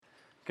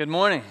Good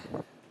morning.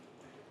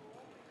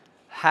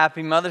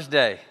 Happy Mother's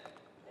Day.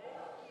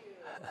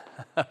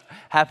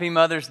 Happy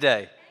Mother's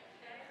Day.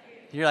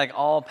 You're like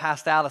all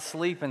passed out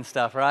asleep and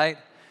stuff, right?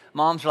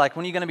 Moms are like,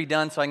 when are you going to be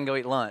done so I can go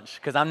eat lunch?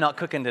 Because I'm not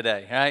cooking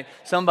today, right?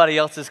 Somebody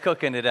else is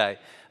cooking today.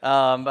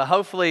 But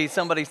hopefully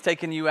somebody's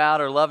taking you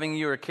out or loving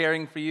you or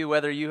caring for you,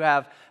 whether you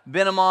have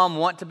been a mom,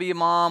 want to be a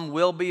mom,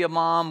 will be a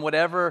mom,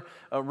 whatever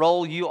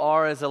role you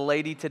are as a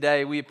lady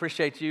today. We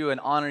appreciate you and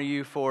honor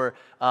you for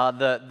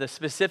the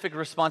specific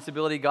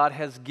responsibility God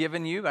has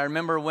given you. I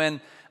remember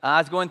when I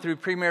was going through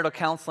premarital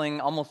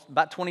counseling almost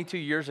about 22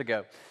 years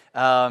ago.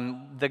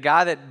 The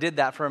guy that did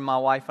that for my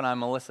wife and I,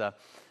 Melissa,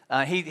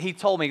 he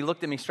told me, he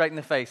looked at me straight in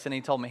the face and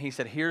he told me, he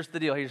said, here's the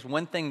deal. Here's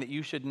one thing that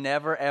you should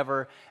never,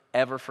 ever,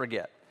 ever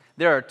forget.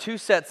 There are two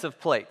sets of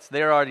plates.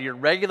 There are your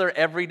regular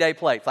everyday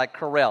plates, like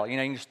Corelle. You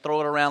know, you can just throw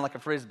it around like a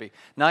Frisbee.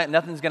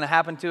 Nothing's going to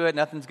happen to it.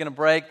 Nothing's going to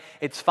break.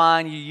 It's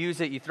fine. You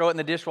use it. You throw it in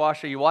the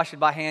dishwasher. You wash it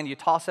by hand. You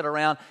toss it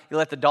around. You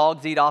let the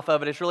dogs eat off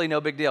of it. It's really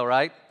no big deal,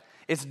 right?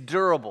 It's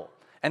durable.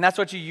 And that's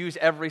what you use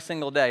every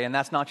single day, and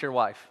that's not your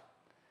wife.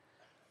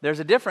 There's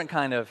a different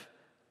kind of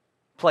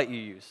plate you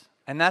use,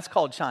 and that's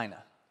called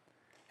china.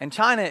 And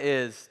china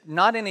is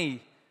not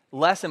any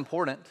less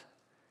important.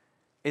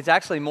 It's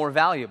actually more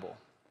valuable.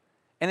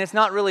 And it's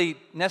not really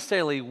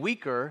necessarily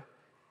weaker.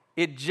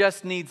 It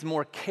just needs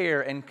more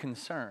care and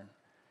concern.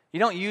 You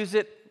don't use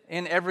it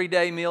in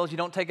everyday meals. You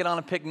don't take it on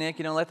a picnic.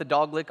 You don't let the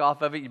dog lick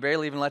off of it. You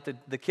barely even let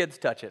the kids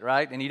touch it,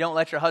 right? And you don't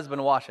let your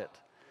husband wash it.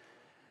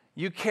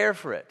 You care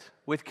for it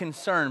with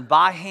concern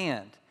by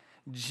hand,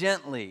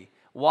 gently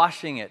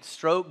washing it,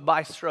 stroke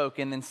by stroke,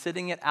 and then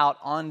sitting it out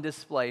on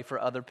display for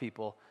other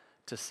people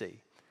to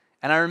see.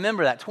 And I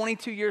remember that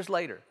 22 years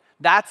later.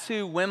 That's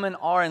who women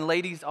are and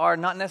ladies are,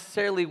 not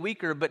necessarily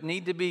weaker, but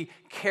need to be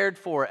cared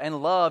for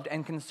and loved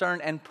and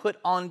concerned and put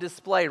on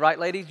display, right,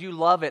 ladies? You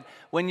love it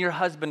when your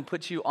husband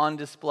puts you on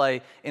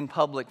display in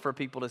public for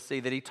people to see,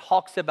 that he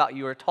talks about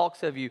you or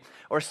talks of you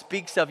or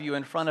speaks of you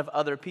in front of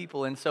other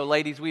people. And so,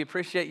 ladies, we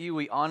appreciate you.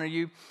 We honor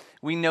you.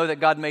 We know that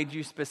God made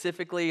you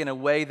specifically in a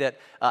way that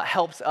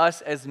helps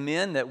us as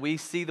men, that we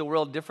see the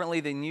world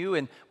differently than you,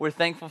 and we're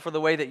thankful for the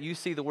way that you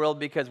see the world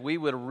because we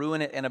would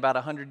ruin it in about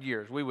 100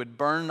 years. We would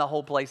burn the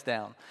whole place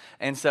down.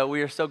 And so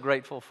we are so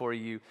grateful for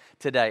you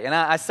today. And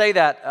I say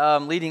that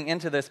leading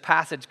into this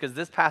passage because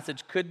this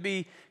passage could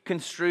be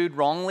construed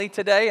wrongly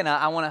today, and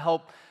I want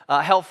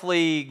to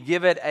helpfully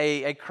give it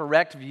a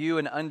correct view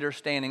and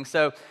understanding.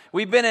 So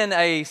we've been in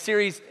a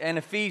series in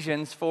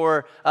Ephesians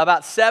for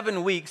about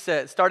 7 weeks.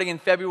 Starting in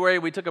February,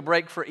 we took a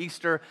break for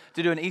Easter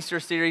to do an Easter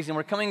series, and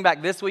we're coming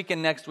back this week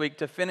and next week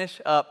to finish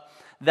up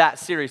that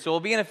series. So we'll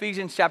be in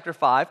Ephesians chapter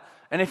 5.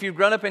 And if you've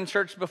grown up in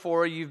church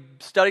before, you've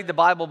studied the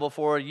Bible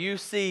before, you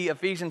see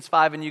Ephesians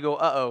 5 and you go,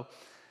 uh-oh.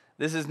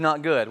 This is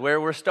not good. Where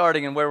we're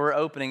starting and where we're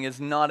opening is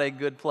not a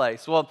good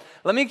place. Well,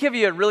 let me give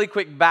you a really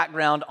quick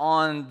background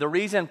on the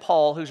reason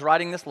Paul, who's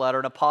writing this letter,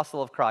 an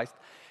apostle of Christ,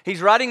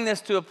 he's writing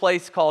this to a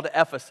place called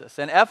Ephesus.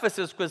 And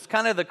Ephesus was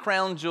kind of the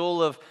crown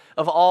jewel of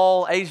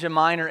all Asia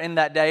Minor in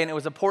that day. And it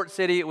was a port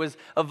city. It was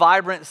a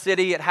vibrant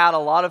city. It had a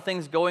lot of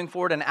things going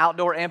for it, an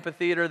outdoor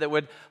amphitheater that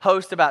would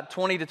host about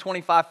 20 to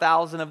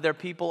 25,000 of their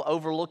people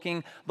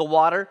overlooking the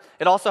water.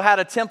 It also had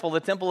a temple, the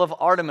temple of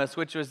Artemis,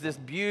 which was this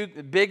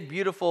big,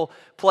 beautiful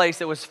place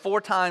that was 4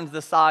 times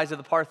the size of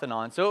the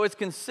Parthenon. So it was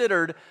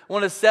considered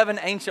one of 7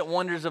 ancient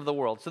wonders of the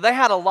world. So they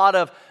had a lot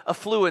of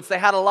affluence. They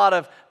had a lot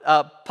of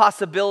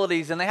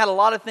possibilities, and they had a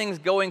lot of things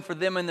going for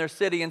them in their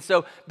city. And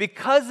so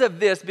because of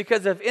this,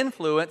 because of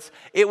influence,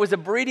 it was a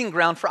breeding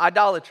ground for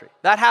idolatry.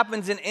 That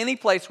happens in any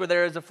place where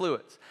there is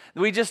affluence.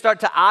 We just start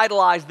to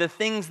idolize the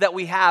things that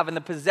we have and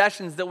the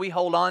possessions that we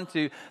hold on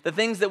to, the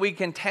things that we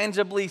can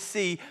tangibly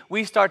see.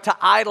 We start to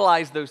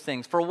idolize those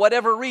things. For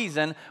whatever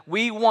reason,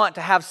 we want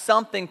to have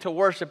something to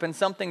worship and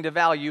something to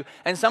value.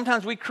 And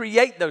sometimes we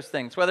create those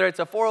things, whether it's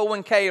a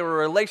 401k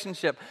or a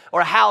relationship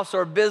or a house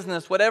or a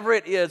business, whatever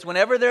it is.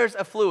 Whenever there's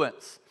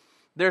affluence,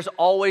 there's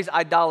always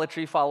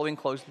idolatry following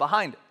close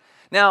behind it.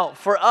 Now,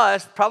 for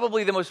us,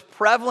 probably the most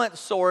prevalent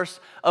source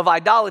of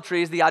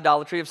idolatry is the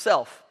idolatry of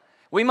self.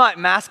 We might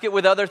mask it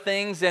with other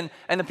things, and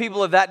the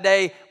people of that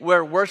day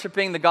were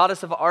worshiping the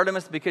goddess of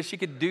Artemis because she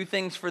could do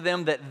things for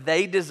them that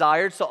they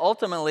desired. So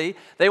ultimately,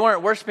 they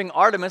weren't worshiping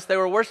Artemis, they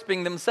were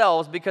worshiping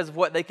themselves because of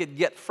what they could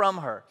get from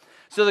her.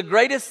 So the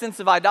greatest sense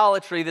of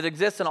idolatry that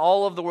exists in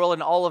all of the world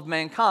and all of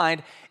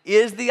mankind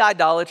is the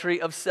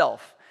idolatry of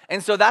self.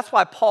 And so that's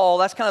why Paul,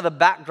 that's kind of the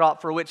backdrop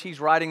for which he's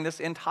writing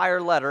this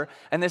entire letter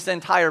and this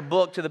entire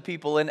book to the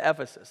people in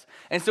Ephesus.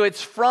 And so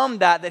it's from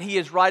that he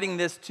is writing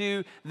this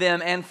to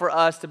them and for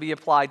us to be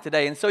applied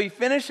today. And so he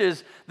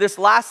finishes this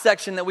last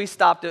section that we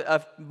stopped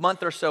a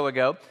month or so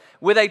ago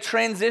with a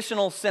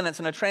transitional sentence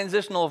and a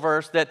transitional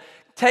verse that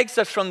takes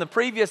us from the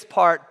previous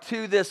part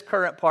to this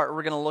current part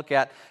we're going to look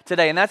at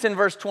today. And that's in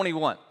verse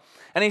 21.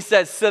 And he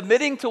says,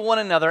 submitting to one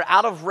another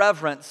out of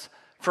reverence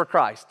for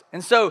Christ.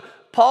 And so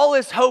Paul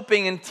is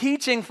hoping and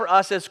teaching for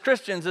us as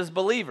Christians, as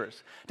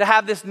believers, to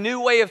have this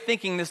new way of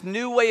thinking, this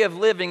new way of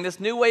living, this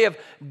new way of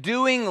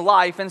doing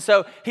life. And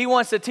so he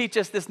wants to teach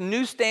us this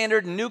new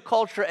standard, new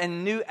culture,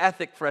 and new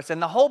ethic for us.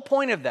 And the whole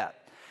point of that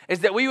is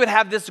that we would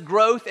have this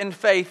growth in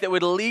faith that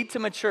would lead to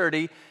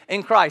maturity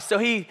in Christ. So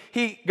he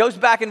goes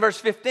back in verse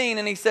 15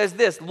 and he says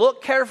this,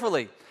 look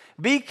carefully,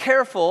 be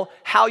careful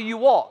how you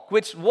walk,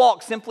 which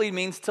walk simply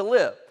means to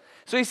live.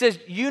 So he says,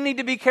 you need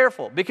to be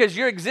careful because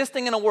you're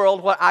existing in a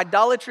world where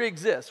idolatry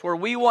exists, where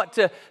we want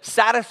to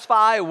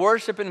satisfy,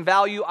 worship, and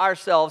value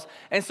ourselves.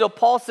 And so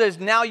Paul says,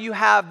 now you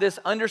have this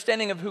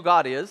understanding of who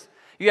God is.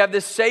 You have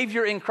this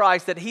Savior in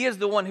Christ that he is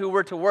the one who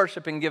we're to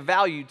worship and give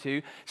value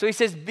to. So he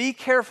says, be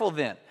careful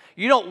then.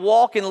 You don't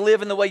walk and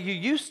live in the way you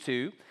used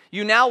to.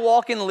 You now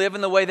walk and live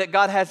in the way that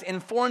God has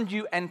informed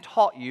you and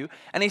taught you.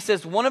 And he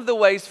says, one of the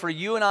ways for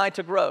you and I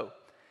to grow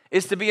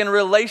is to be in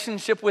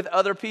relationship with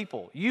other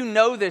people. You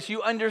know this,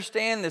 you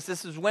understand this.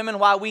 This is women,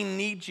 why we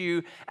need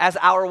you as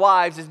our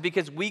wives is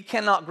because we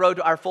cannot grow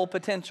to our full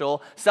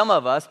potential, some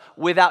of us,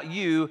 without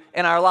you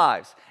in our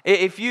lives.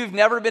 If you've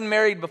never been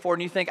married before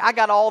and you think, I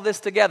got all this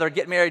together,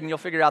 get married and you'll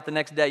figure out the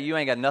next day you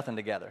ain't got nothing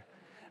together,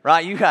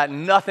 right? You got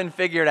nothing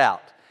figured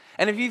out.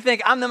 And if you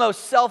think, I'm the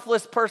most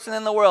selfless person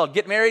in the world,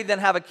 get married, then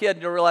have a kid,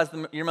 and you'll realize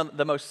you're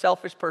the most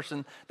selfish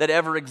person that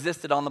ever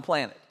existed on the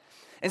planet.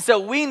 And so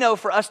we know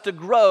for us to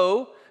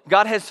grow,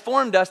 God has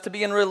formed us to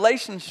be in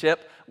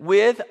relationship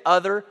with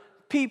other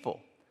people.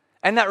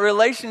 And that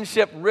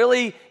relationship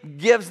really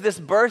gives this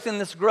birth and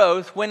this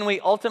growth when we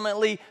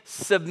ultimately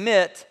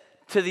submit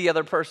to the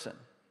other person.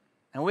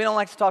 And we don't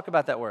like to talk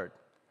about that word.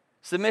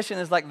 Submission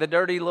is like the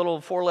dirty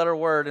little 4-letter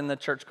word in the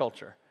church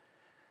culture.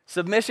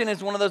 Submission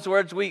is one of those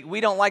words we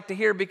don't like to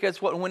hear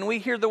because when we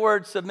hear the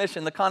word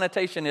submission, the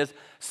connotation is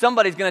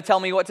somebody's going to tell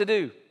me what to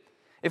do.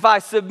 If I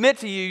submit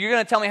to you, you're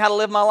going to tell me how to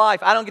live my life.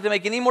 I don't get to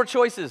make any more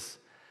choices.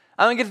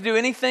 I don't get to do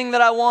anything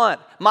that I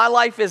want. My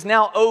life is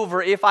now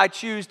over if I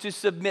choose to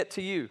submit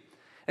to you.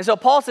 And so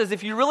Paul says,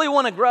 if you really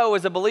want to grow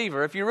as a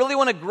believer, if you really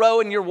want to grow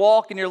in your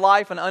walk, in your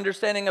life, and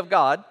understanding of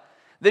God,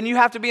 then you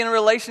have to be in a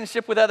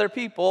relationship with other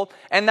people,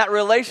 and that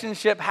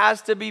relationship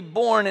has to be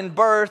born and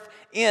birthed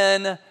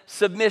in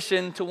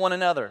submission to one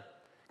another.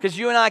 Because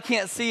you and I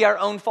can't see our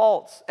own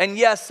faults. And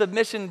yes,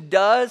 submission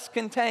does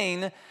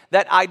contain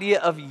that idea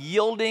of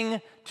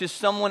yielding to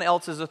someone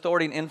else's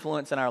authority and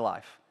influence in our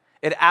life.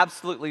 It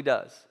absolutely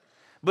does.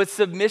 But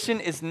submission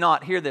is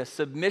not, hear this,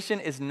 submission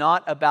is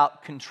not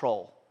about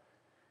control.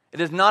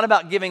 It is not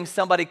about giving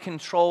somebody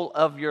control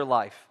of your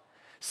life.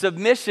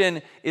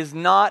 Submission is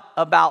not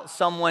about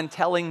someone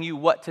telling you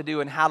what to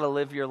do and how to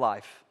live your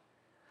life.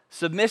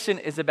 Submission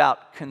is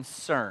about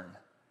concern.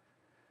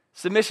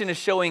 Submission is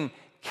showing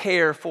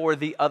care for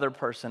the other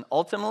person.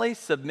 Ultimately,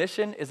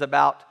 submission is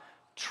about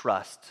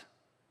trust.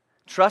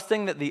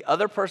 Trusting that the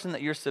other person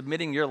that you're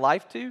submitting your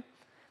life to,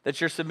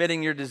 that you're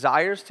submitting your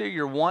desires to,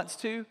 your wants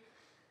to,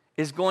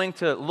 is going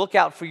to look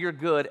out for your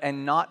good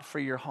and not for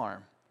your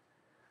harm.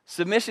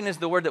 Submission is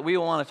the word that we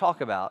want to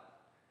talk about,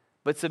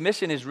 but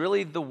submission is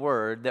really the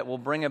word that will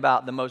bring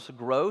about the most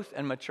growth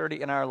and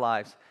maturity in our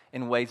lives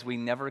in ways we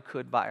never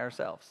could by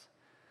ourselves.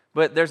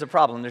 But there's a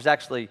problem. There's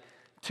actually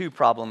two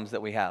problems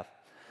that we have.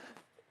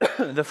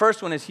 The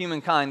first one is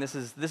humankind. This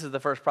is the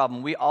first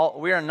problem. We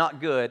are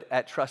not good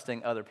at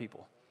trusting other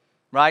people,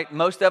 right?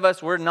 Most of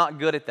us, we're not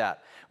good at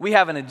that. We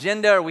have an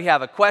agenda, or we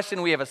have a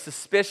question, we have a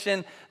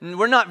suspicion.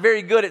 We're not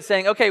very good at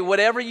saying, okay,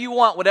 whatever you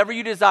want, whatever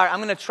you desire, I'm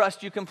going to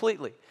trust you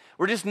completely.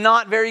 We're just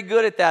not very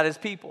good at that as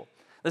people.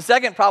 The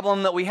second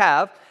problem that we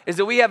have is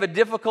that we have a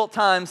difficult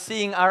time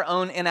seeing our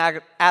own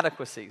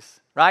inadequacies,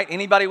 right?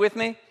 Anybody with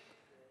me?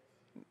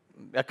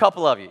 A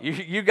couple of you.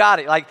 You got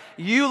it. Like,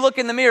 you look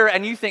in the mirror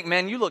and you think,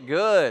 man, you look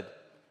good.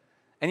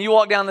 And you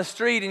walk down the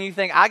street and you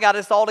think, I got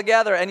this all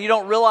together. And you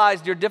don't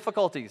realize your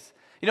difficulties.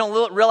 You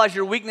don't realize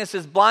your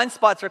weaknesses. Blind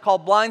spots are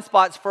called blind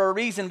spots for a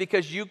reason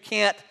because you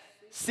can't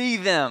see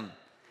them.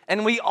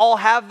 And we all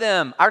have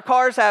them. Our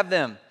cars have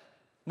them.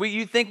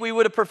 You think we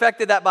would have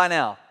perfected that by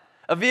now.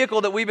 A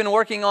vehicle that we've been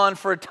working on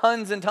for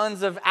tons and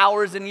tons of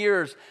hours and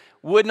years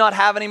would not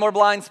have any more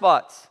blind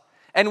spots.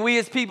 And we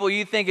as people,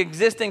 you think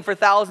existing for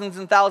thousands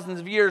and thousands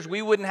of years,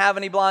 we wouldn't have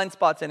any blind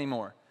spots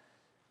anymore.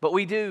 But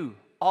we do.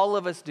 All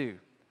of us do.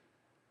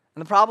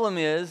 And the problem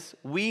is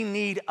we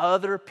need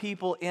other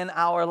people in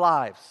our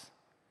lives,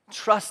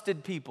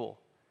 trusted people,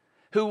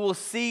 who will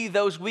see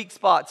those weak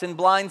spots and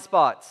blind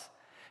spots,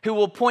 who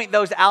will point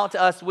those out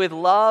to us with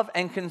love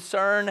and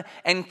concern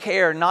and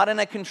care, not in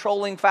a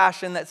controlling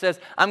fashion that says,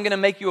 I'm going to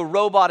make you a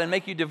robot and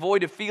make you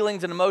devoid of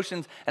feelings and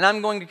emotions, and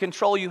I'm going to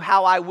control you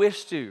how I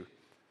wish to.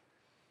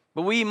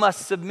 But we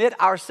must submit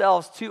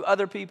ourselves to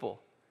other people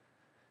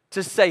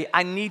to say,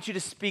 I need you to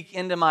speak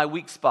into my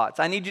weak spots.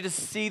 I need you to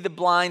see the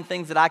blind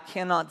things that I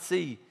cannot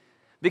see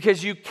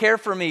because you care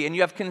for me and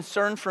you have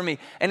concern for me.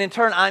 And in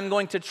turn, I'm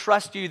going to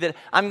trust you, that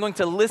I'm going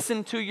to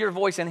listen to your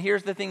voice. And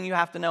here's the thing you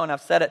have to know, and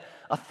I've said it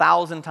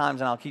 1,000 times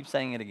and I'll keep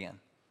saying it again.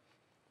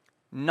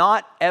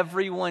 Not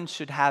everyone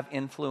should have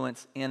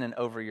influence in and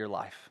over your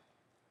life.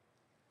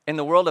 In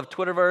the world of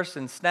Twitterverse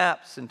and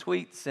snaps and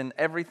tweets and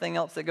everything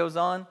else that goes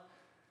on,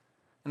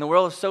 in the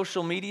world of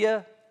social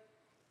media,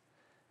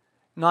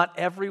 not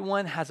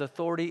everyone has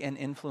authority and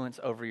influence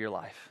over your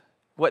life.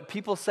 What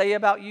people say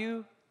about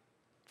you,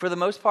 for the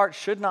most part,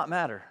 should not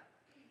matter.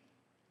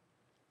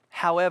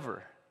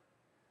 However,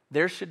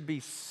 there should be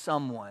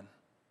someone,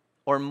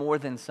 or more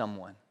than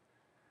someone,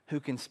 who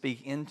can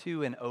speak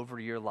into and over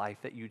your life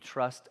that you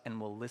trust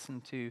and will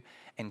listen to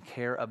and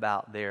care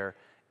about their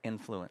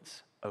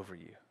influence over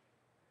you.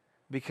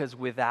 Because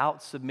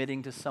without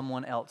submitting to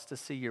someone else to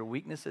see your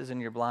weaknesses and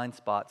your blind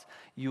spots,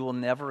 you will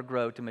never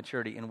grow to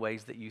maturity in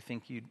ways that you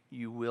think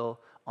you will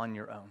on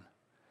your own.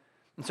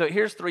 And so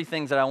here's 3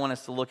 things that I want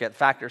us to look at,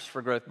 factors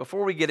for growth,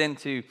 before we get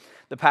into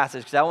the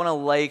passage, because I want to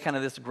lay kind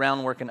of this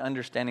groundwork and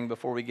understanding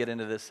before we get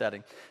into this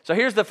setting. So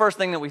here's the first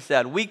thing that we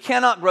said. We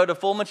cannot grow to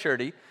full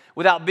maturity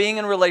without being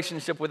in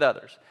relationship with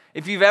others.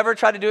 If you've ever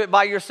tried to do it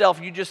by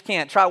yourself, you just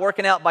can't. Try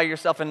working out by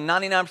yourself, and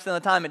 99% of the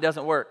time it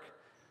doesn't work.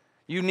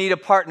 You need a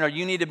partner.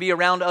 You need to be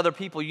around other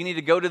people. You need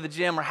to go to the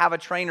gym or have a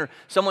trainer,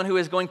 someone who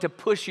is going to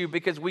push you,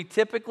 because we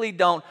typically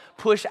don't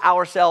push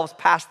ourselves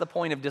past the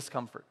point of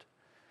discomfort.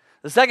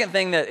 The second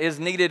thing that is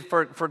needed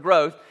for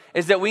growth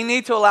is that we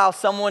need to allow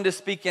someone to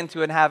speak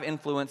into and have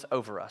influence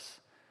over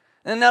us.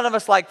 And none of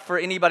us like for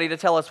anybody to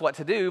tell us what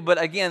to do,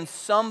 but again,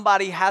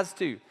 somebody has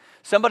to.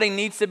 Somebody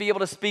needs to be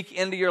able to speak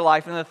into your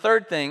life. And the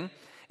third thing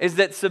is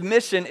that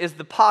submission is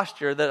the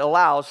posture that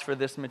allows for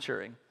this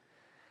maturing.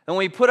 And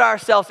when we put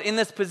ourselves in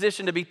this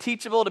position to be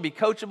teachable, to be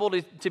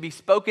coachable, to be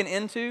spoken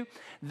into,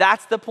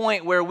 that's the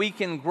point where we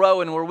can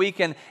grow and where we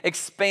can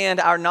expand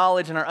our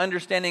knowledge and our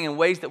understanding in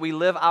ways that we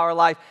live our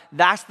life.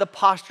 That's the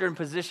posture and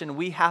position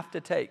we have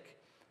to take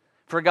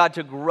for God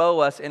to grow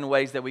us in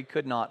ways that we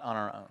could not on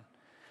our own.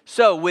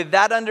 So with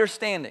that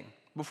understanding,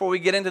 before we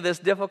get into this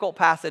difficult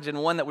passage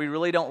and one that we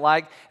really don't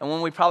like and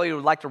one we probably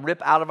would like to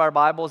rip out of our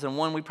Bibles and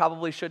one we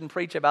probably shouldn't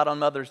preach about on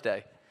Mother's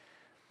Day,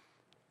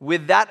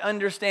 with that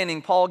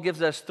understanding, Paul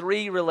gives us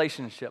 3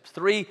 relationships,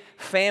 3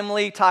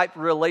 family-type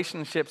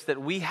relationships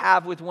that we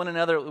have with one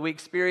another, that we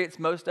experience,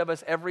 most of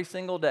us, every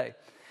single day.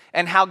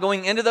 And how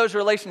going into those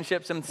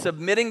relationships and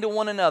submitting to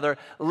one another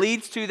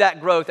leads to that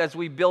growth as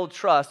we build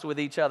trust with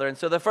each other. And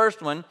so the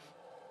first one,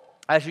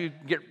 as you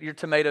get your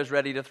tomatoes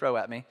ready to throw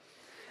at me,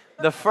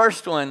 the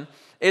first one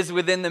is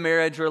within the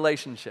marriage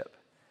relationship.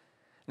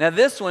 Now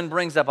this one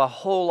brings up a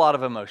whole lot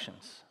of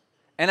emotions.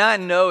 And I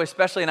know,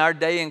 especially in our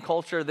day and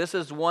culture, this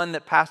is one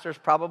that pastors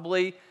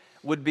probably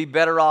would be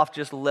better off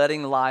just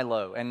letting lie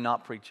low and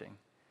not preaching.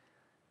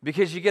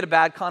 Because you get a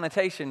bad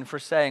connotation for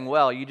saying,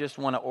 well, you just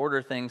want to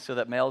order things so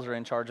that males are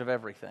in charge of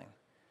everything.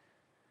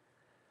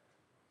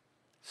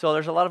 So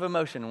there's a lot of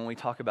emotion when we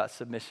talk about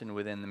submission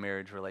within the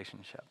marriage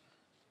relationship.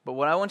 But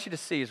what I want you to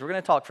see is we're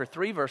going to talk for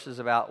 3 verses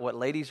about what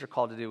ladies are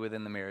called to do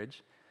within the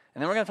marriage.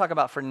 And then we're going to talk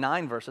about for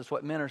 9 verses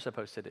what men are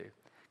supposed to do.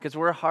 Because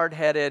we're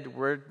hard-headed,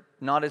 we're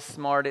not as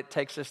smart. It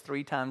takes us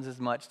 3 times as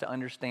much to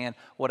understand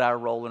what our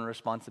role and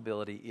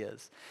responsibility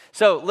is.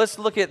 So let's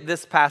look at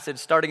this passage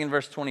starting in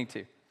verse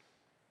 22.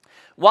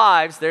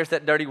 Wives, there's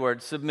that dirty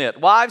word,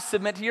 submit. Wives,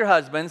 submit to your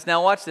husbands.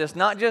 Now watch this,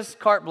 not just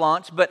carte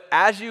blanche, but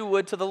as you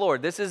would to the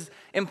Lord. This is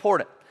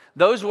important.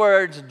 Those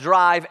words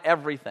drive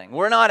everything.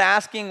 We're not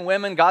asking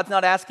women, God's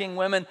not asking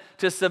women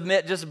to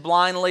submit just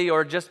blindly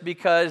or just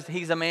because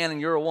he's a man and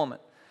you're a woman.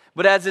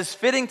 But as is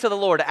fitting to the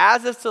Lord,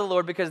 as is to the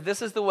Lord, because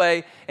this is the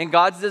way in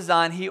God's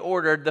design he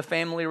ordered the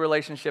family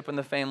relationship and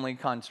the family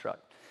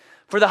construct.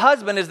 For the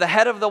husband is the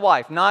head of the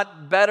wife,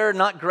 not better,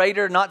 not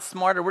greater, not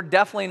smarter. We're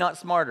definitely not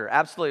smarter.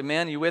 Absolutely.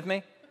 Men, you with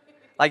me?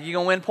 Like you're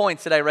going to win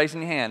points today,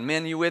 raising your hand.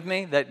 Men, you with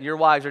me? That your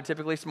wives are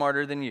typically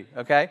smarter than you,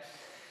 okay?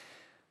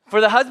 For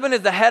the husband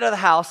is the head of the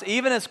house,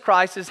 even as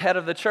Christ is head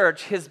of the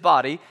church, his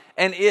body,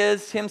 and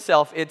is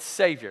himself its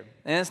Savior.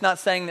 And it's not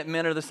saying that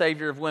men are the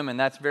Savior of women.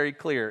 That's very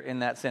clear in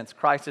that sense.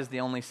 Christ is the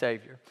only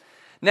Savior.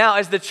 Now,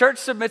 as the church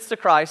submits to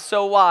Christ,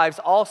 so wives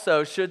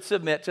also should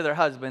submit to their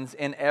husbands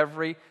in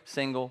every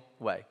single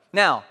way.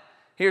 Now,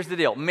 here's the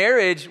deal.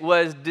 Marriage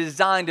was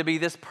designed to be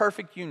this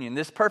perfect union,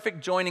 this perfect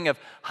joining of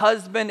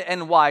husband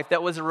and wife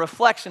that was a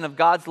reflection of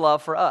God's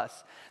love for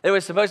us. There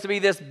was supposed to be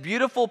this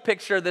beautiful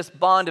picture, this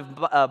bond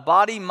of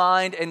body,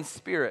 mind, and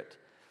spirit.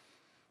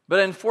 But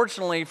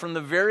unfortunately, from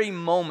the very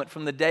moment,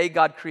 from the day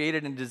God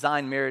created and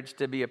designed marriage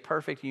to be a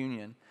perfect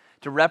union,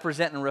 to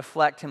represent and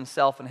reflect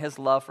himself and his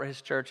love for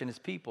his church and his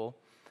people,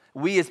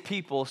 we as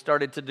people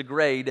started to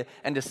degrade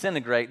and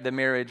disintegrate the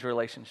marriage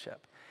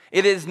relationship.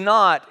 It is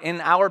not,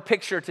 in our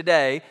picture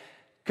today,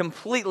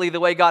 completely the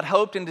way God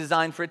hoped and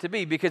designed for it to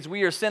be, because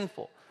we are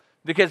sinful.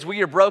 Because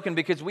we are broken,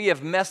 because we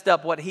have messed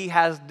up what he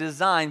has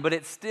designed, but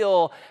it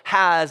still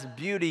has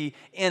beauty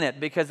in it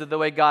because of the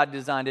way God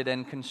designed it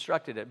and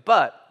constructed it.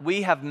 But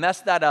we have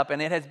messed that up,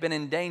 and it has been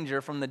in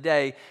danger from the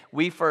day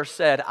we first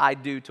said, I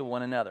do to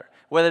one another.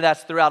 Whether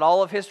that's throughout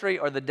all of history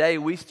or the day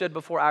we stood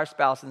before our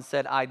spouse and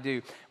said, I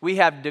do. We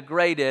have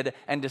degraded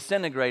and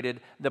disintegrated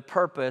the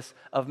purpose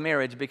of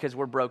marriage because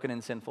we're broken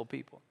and sinful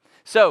people.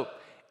 So,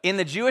 in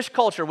the Jewish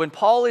culture, when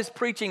Paul is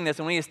preaching this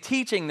and when he is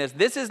teaching this,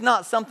 this is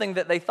not something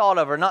that they thought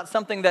of or not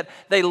something that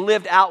they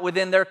lived out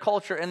within their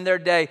culture in their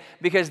day,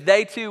 because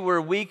they too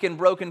were weak and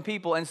broken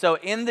people. And so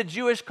in the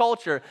Jewish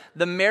culture,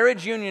 the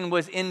marriage union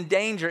was in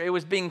danger. It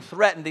was being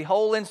threatened. The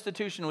whole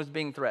institution was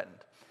being threatened.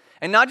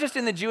 And not just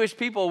in the Jewish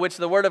people, which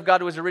the word of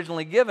God was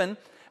originally given,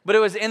 but it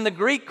was in the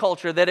Greek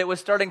culture that it was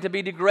starting to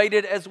be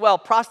degraded as well.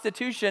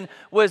 Prostitution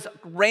was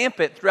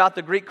rampant throughout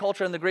the Greek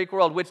culture and the Greek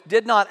world, which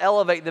did not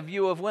elevate the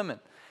view of women.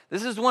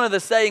 This is one of the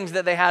sayings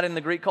that they had in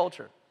the Greek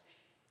culture,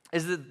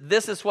 is that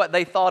this is what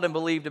they thought and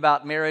believed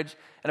about marriage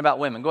and about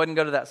women. Go ahead and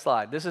go to that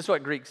slide. This is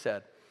what Greek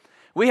said.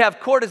 We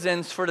have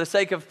courtesans for the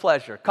sake of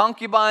pleasure,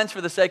 concubines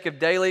for the sake of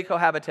daily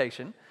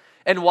cohabitation,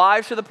 and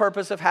wives for the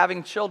purpose of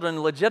having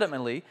children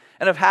legitimately,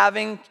 and of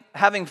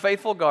having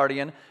faithful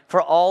guardian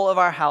for all of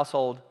our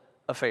household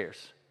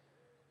affairs.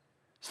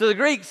 So the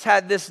Greeks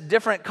had this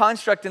different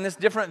construct and this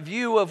different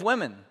view of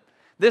women.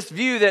 This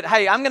view that,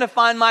 hey, I'm going to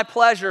find my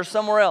pleasure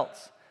somewhere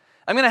else.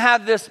 I'm going to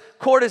have this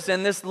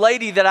courtesan, this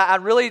lady that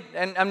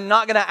and I'm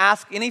not going to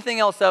ask anything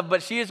else of,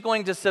 but she is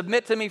going to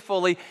submit to me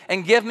fully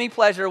and give me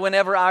pleasure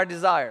whenever I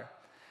desire.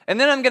 And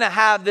then I'm going to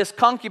have this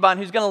concubine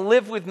who's going to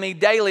live with me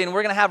daily, and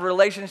we're going to have a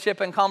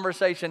relationship and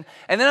conversation.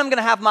 And then I'm going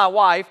to have my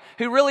wife,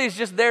 who really is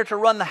just there to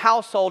run the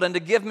household and to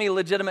give me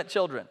legitimate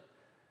children.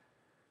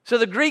 So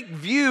the Greek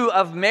view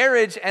of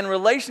marriage and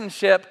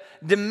relationship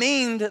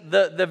demeaned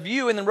the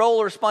view and the role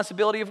or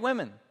responsibility of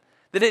women.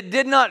 That it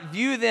did not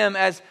view them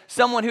as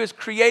someone who is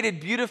created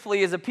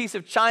beautifully as a piece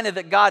of china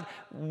that God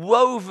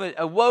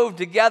wove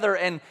together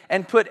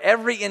and put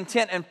every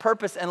intent and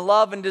purpose and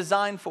love and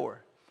design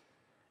for.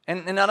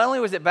 And not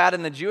only was it bad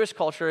in the Jewish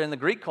culture and the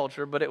Greek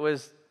culture, but it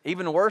was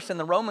even worse in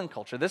the Roman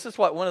culture. This is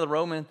what one of the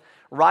Roman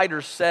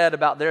writers said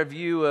about their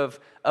view of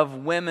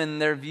women,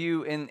 their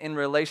view in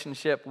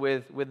relationship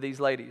with these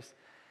ladies.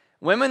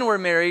 Women were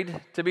married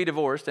to be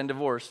divorced and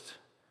divorced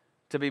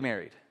to be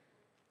married.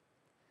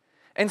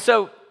 And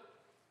so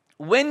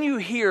when you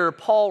hear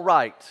Paul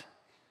write,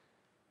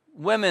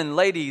 women,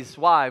 ladies,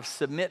 wives,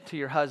 submit to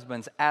your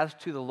husbands as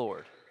to the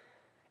Lord,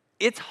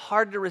 it's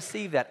hard to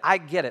receive that. I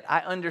get it. I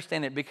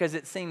understand it, because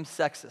it seems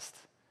sexist.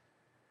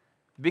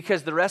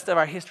 Because the rest of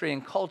our history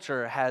and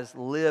culture has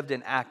lived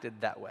and acted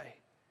that way.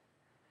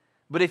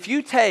 But if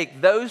you take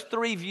those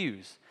three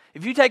views,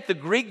 if you take the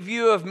Greek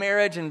view of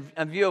marriage and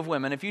view of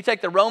women, if you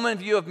take the Roman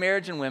view of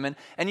marriage and women,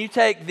 and you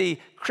take the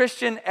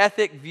Christian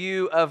ethic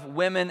view of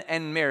women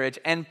and marriage,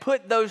 and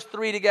put those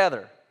three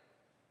together,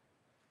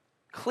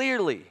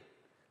 clearly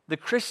the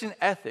Christian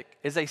ethic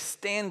is a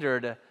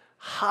standard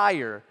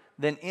higher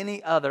than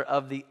any other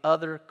of the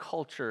other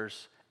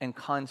cultures and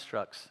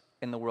constructs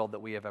in the world that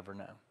we have ever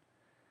known.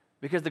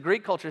 Because the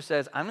Greek culture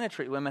says, I'm going to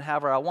treat women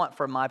however I want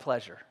for my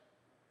pleasure.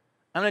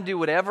 I'm going to do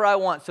whatever I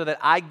want so that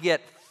I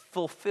get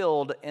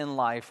fulfilled in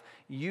life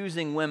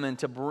using women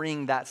to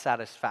bring that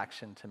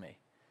satisfaction to me.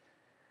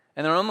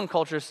 And the Roman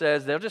culture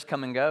says they'll just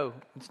come and go.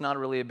 It's not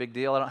really a big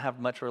deal. I don't have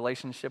much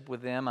relationship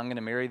with them. I'm going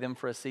to marry them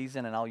for a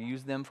season, and I'll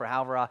use them for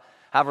however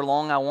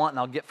long I want, and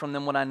I'll get from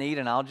them what I need,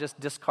 and I'll just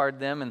discard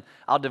them, and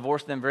I'll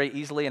divorce them very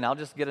easily, and I'll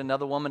just get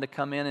another woman to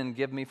come in and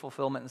give me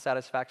fulfillment and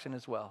satisfaction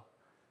as well.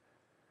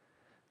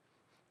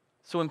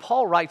 So when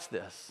Paul writes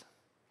this,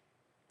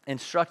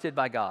 instructed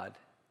by God,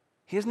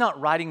 he is not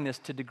writing this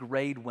to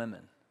degrade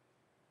women.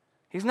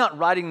 He's not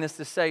writing this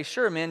to say,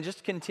 sure, man,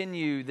 just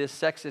continue this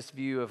sexist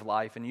view of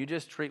life and you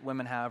just treat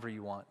women however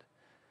you want.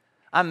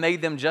 I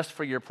made them just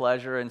for your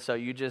pleasure, and so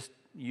you just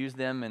use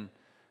them and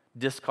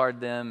discard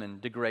them and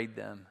degrade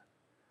them.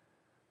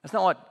 That's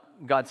not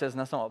what God says, and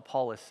that's not what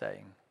Paul is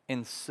saying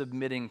in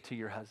submitting to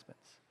your husbands.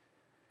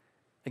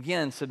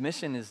 Again,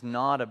 submission is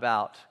not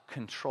about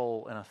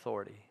control and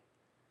authority.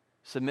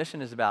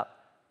 Submission is about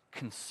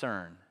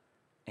concern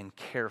and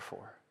care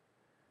for.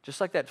 Just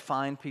like that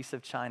fine piece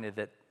of china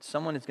that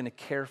someone is going to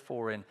care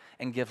for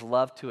and give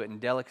love to it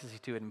and delicacy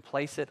to it and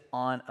place it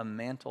on a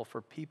mantle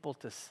for people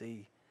to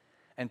see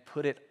and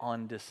put it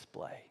on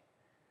display.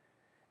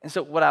 And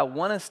so what I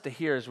want us to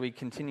hear as we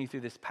continue through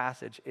this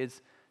passage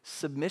is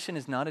submission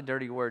is not a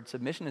dirty word.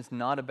 Submission is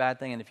not a bad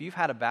thing. And if you've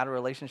had a bad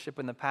relationship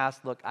in the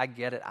past, look, I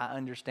get it. I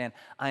understand.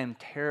 I am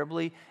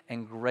terribly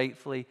and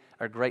greatly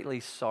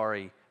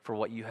sorry for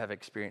what you have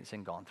experienced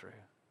and gone through.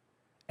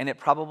 And it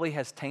probably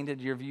has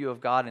tainted your view of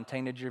God and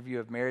tainted your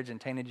view of marriage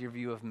and tainted your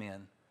view of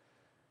men.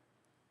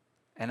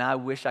 And I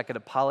wish I could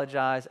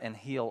apologize and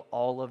heal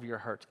all of your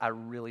hurts. I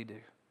really do.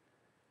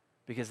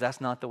 Because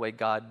that's not the way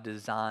God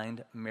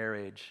designed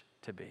marriage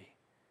to be.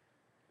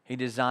 He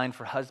designed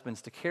for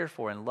husbands to care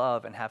for and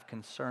love and have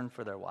concern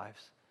for their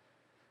wives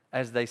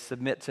as they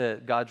submit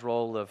to God's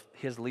role of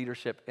His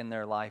leadership in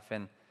their life.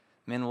 And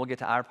men, we'll get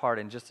to our part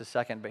in just a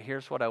second, but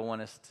here's what I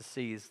want us to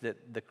see is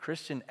that the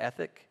Christian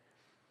ethic,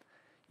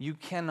 you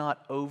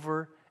cannot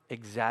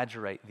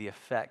over-exaggerate the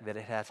effect that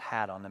it has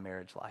had on the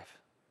marriage life.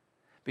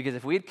 Because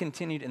if we had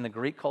continued in the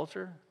Greek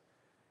culture,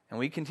 and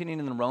we continued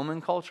in the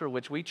Roman culture,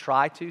 which we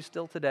try to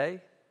still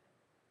today,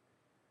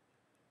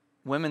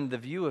 women, the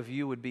view of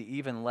you would be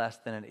even less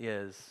than it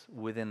is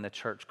within the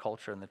church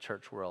culture and the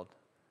church world.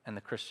 and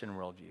the Christian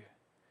worldview.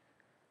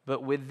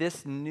 But with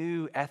this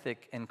new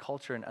ethic and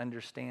culture and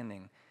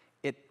understanding,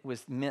 it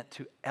was meant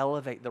to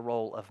elevate the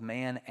role of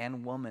man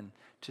and woman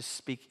to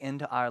speak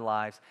into our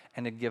lives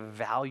and to give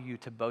value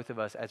to both of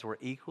us as we're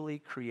equally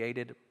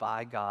created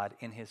by God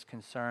in his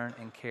concern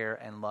and care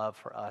and love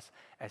for us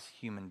as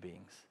human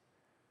beings.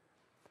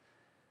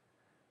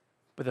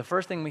 But the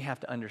first thing we have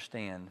to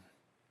understand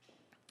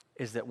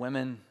is that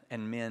women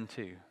and men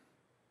too,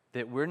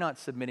 that we're not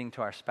submitting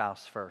to our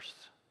spouse first.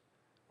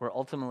 We're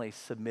ultimately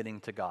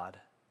submitting to God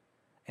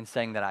and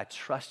saying that I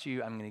trust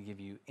you, I'm going to give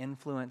you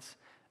influence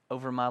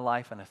over my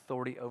life and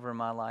authority over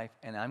my life,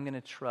 and I'm going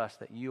to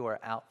trust that you are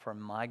out for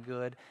my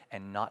good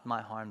and not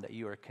my harm, that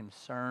you are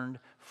concerned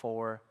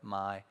for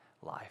my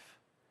life.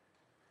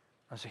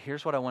 And so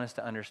here's what I want us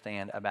to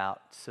understand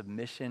about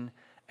submission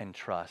and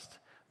trust.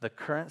 The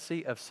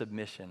currency of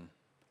submission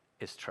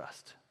is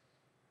trust.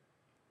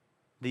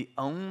 The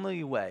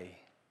only way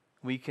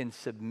we can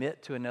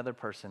submit to another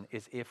person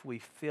is if we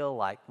feel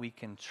like we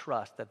can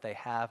trust that they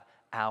have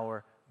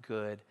our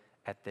good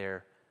at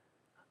their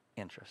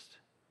interest.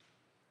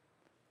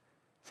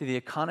 See, the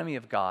economy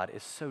of God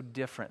is so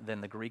different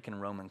than the Greek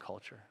and Roman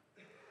culture.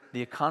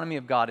 The economy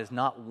of God is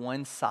not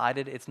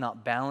one-sided. It's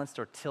not balanced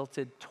or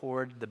tilted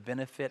toward the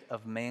benefit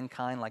of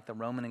mankind like the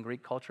Roman and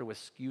Greek culture was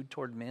skewed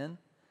toward men.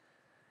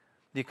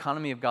 The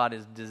economy of God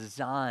is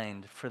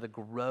designed for the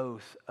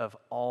growth of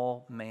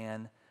all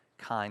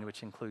mankind,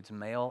 which includes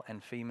male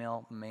and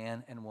female,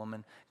 man and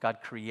woman. God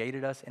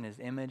created us in his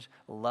image,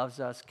 loves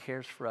us,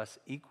 cares for us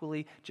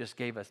equally, just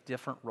gave us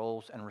different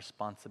roles and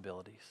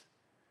responsibilities.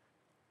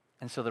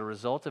 And so the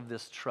result of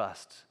this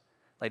trust,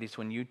 ladies,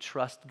 when you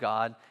trust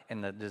God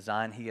and the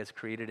design he has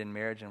created in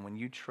marriage, and when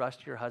you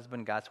trust your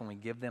husband, God's when we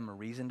give them a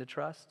reason to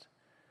trust,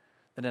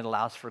 then it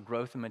allows for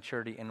growth and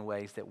maturity in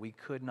ways that we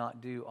could not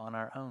do on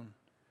our own.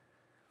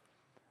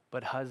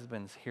 But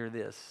husbands, hear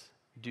this.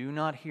 Do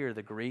not hear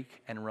the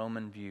Greek and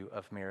Roman view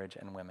of marriage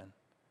and women.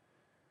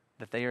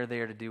 That they are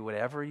there to do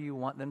whatever you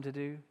want them to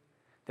do,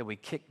 that we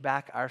kick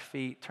back our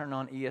feet, turn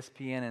on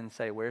ESPN and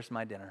say, where's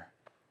my dinner?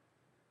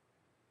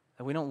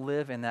 That we don't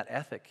live in that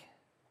ethic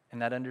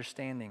and that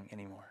understanding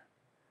anymore.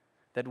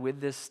 That with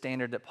this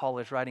standard that Paul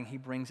is writing, he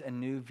brings a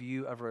new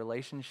view of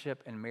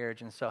relationship and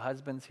marriage. And so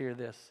husbands, hear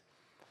this.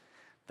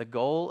 The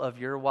goal of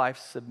your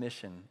wife's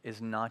submission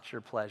is not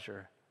your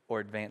pleasure or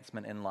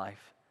advancement in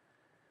life,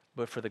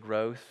 but for the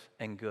growth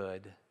and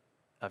good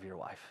of your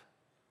wife.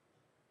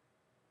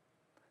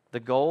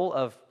 The goal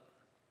of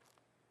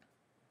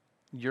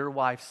your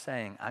wife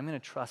saying, I'm going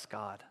to trust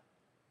God,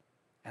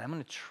 and I'm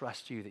going to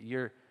trust you that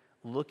you're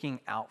looking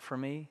out for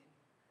me,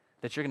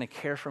 that you're going to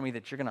care for me,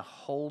 that you're going to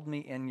hold me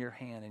in your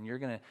hand, and you're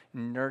going to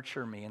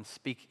nurture me and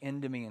speak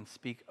into me and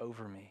speak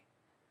over me.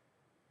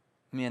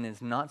 Men,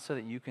 is not so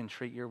that you can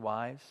treat your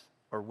wives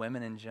or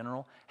women in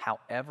general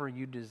however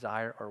you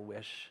desire or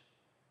wish.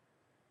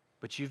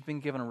 But you've been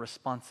given a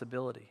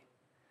responsibility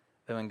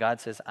that when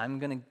God says, I'm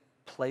going to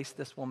place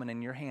this woman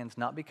in your hands,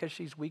 not because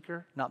she's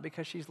weaker, not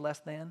because she's less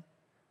than,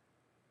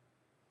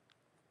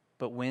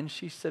 but when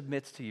she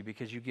submits to you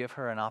because you give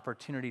her an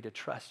opportunity to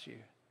trust you,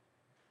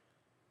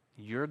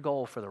 your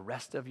goal for the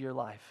rest of your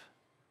life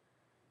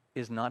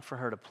is not for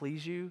her to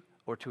please you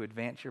or to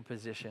advance your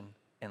position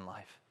in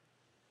life.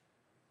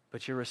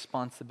 But your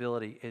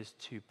responsibility is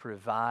to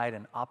provide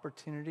an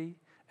opportunity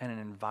and an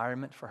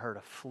environment for her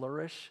to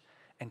flourish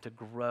and to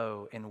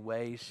grow in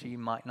ways she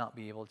might not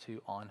be able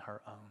to on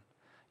her own.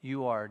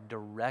 You are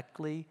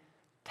directly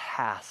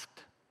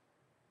tasked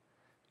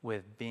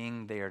with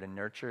being there to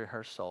nurture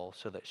her soul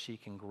so that she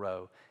can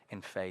grow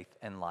in faith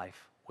and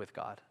life with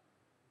God.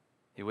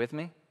 You with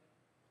me?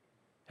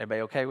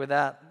 Everybody okay with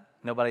that?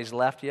 Nobody's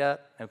left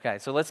yet? Okay,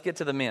 so let's get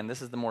to the men.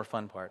 This is the more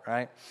fun part,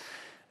 right?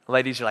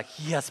 Ladies are like,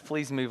 yes,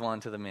 please move on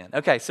to the men.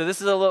 Okay, so this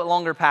is a little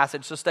longer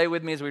passage, so stay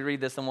with me as we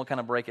read this and we'll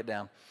kind of break it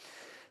down.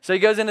 So he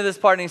goes into this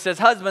part and he says,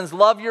 husbands,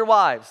 love your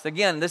wives.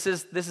 Again, this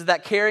is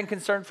that care and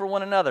concern for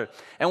one another.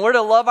 And we're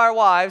to love our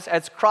wives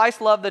as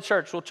Christ loved the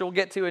church, which we'll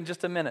get to in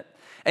just a minute,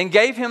 and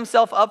gave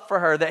himself up for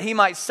her that he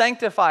might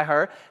sanctify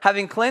her,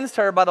 having cleansed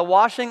her by the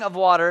washing of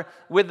water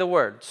with the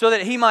word, so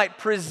that he might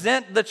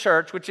present the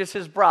church, which is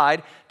his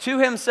bride, to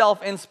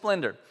himself in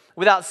splendor,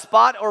 without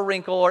spot or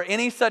wrinkle or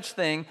any such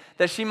thing,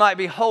 that she might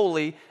be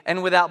holy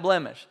and without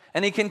blemish.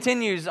 And he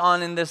continues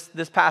on in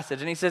this passage,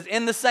 and he says,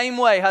 in the same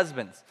way,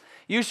 husbands,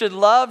 you should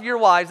love your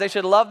wives. They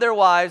should love their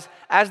wives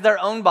as their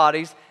own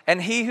bodies.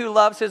 And he who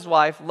loves his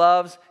wife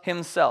loves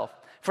himself.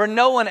 For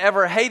no one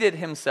ever hated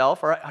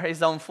himself or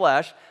his own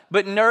flesh,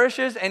 but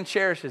nourishes and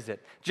cherishes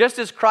it, just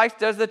as Christ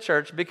does the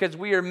church, because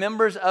we are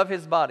members of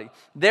his body.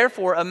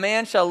 Therefore, a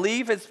man shall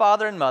leave his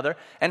father and mother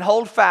and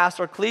hold fast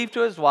or cleave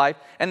to his wife,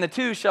 and the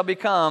two shall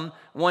become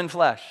one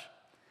flesh.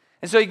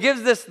 And so he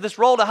gives this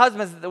role to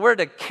husbands that we're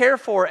to care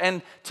for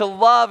and to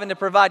love and to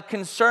provide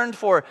concern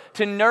for,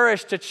 to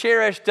nourish, to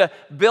cherish, to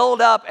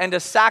build up, and to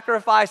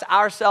sacrifice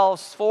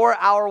ourselves for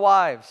our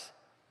wives.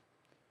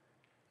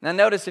 Now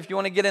notice, if you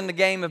want to get in the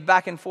game of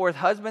back and forth,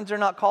 husbands are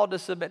not called to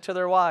submit to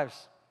their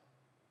wives.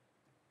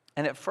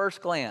 And at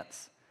first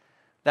glance,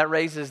 That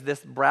raises this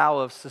brow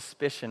of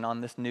suspicion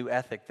on this new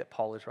ethic that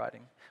Paul is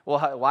writing.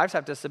 Well, wives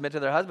have to submit to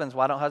their husbands.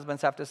 Why don't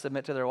husbands have to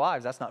submit to their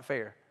wives? That's not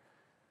fair.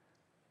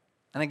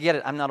 And I get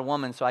it. I'm not a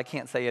woman, so I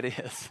can't say it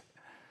is,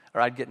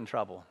 or I'd get in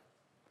trouble.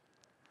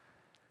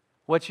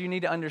 What you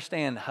need to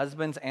understand,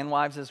 husbands and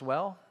wives as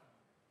well,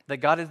 that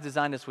God has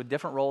designed us with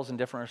different roles and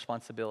different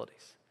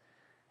responsibilities.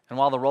 And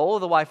while the role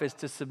of the wife is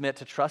to submit,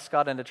 to trust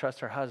God and to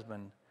trust her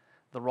husband,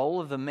 the role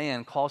of the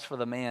man calls for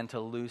the man to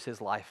lose his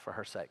life for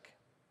her sake.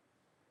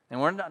 And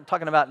we're not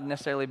talking about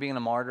necessarily being a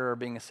martyr or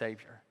being a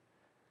savior.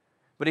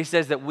 But he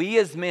says that we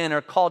as men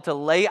are called to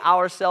lay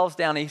ourselves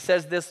down. He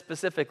says this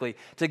specifically,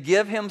 to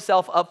give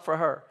himself up for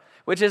her,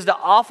 which is to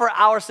offer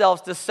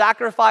ourselves, to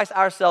sacrifice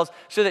ourselves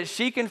so that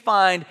she can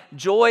find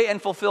joy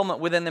and fulfillment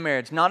within the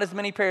marriage. Not as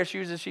many pair of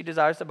shoes as she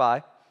desires to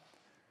buy,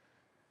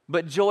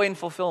 but joy and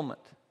fulfillment.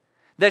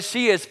 That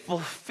she is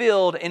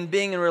fulfilled in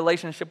being in a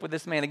relationship with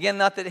this man. Again,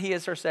 not that he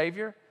is her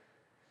savior,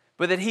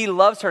 but that he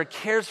loves her,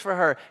 cares for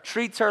her,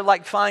 treats her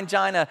like fine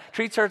china,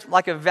 treats her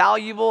like a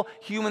valuable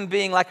human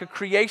being, like a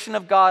creation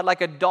of God,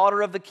 like a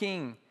daughter of the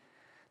King.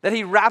 That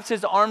he wraps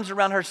his arms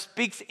around her,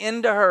 speaks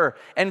into her,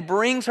 and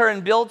brings her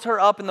and builds her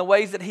up in the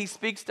ways that he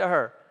speaks to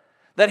her.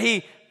 That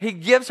he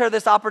gives her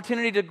this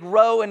opportunity to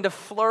grow and to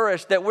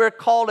flourish, that we're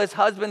called as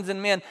husbands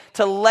and men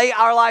to lay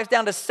our lives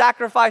down, to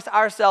sacrifice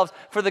ourselves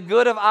for the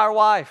good of our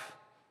wife.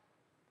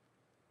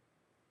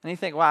 And you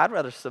think, well, I'd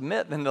rather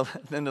submit than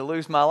to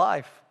lose my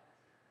life.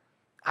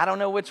 I don't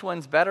know which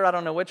one's better. I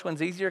don't know which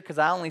one's easier because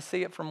I only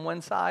see it from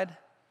one side.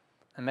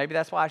 And maybe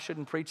that's why I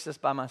shouldn't preach this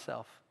by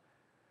myself.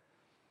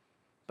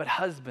 But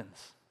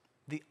husbands,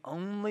 the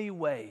only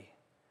way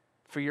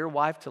for your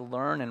wife to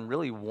learn and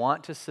really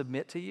want to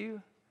submit to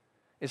you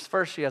is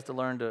first she has to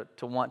learn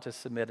to want to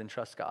submit and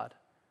trust God.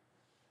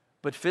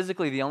 But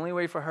physically, the only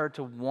way for her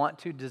to want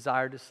to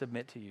desire to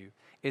submit to you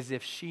is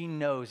if she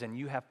knows and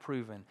you have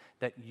proven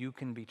that you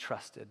can be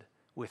trusted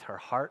with her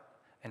heart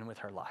and with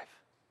her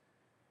life.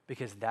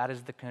 Because that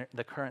is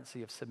the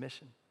currency of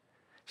submission.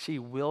 She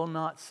will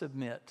not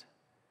submit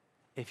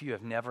if you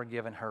have never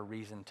given her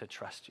reason to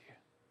trust you.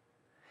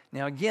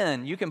 Now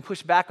again, you can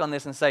push back on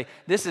this and say,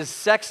 this is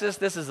sexist,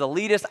 this is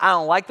elitist, I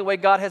don't like the way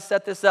God has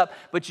set this up,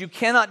 but you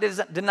cannot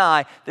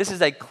deny this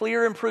is a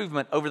clear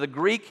improvement over the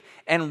Greek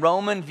and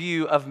Roman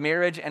view of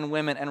marriage and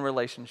women and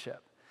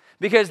relationship.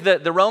 Because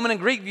the Roman and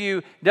Greek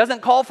view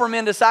doesn't call for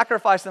men to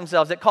sacrifice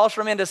themselves. It calls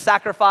for men to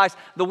sacrifice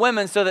the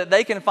women so that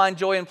they can find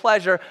joy and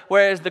pleasure,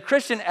 whereas the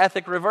Christian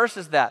ethic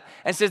reverses that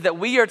and says that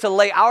we are to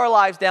lay our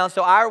lives down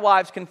so our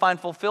wives can find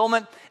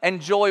fulfillment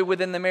and joy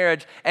within the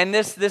marriage. And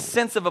this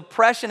sense of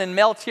oppression and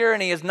male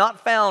tyranny is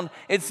not found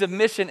in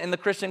submission in the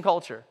Christian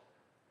culture.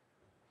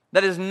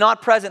 That is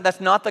not present.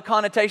 That's not the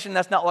connotation.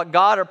 That's not what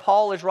God or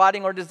Paul is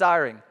writing or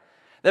desiring.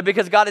 That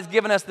because God has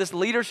given us this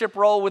leadership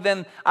role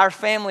within our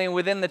family and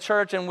within the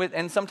church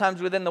and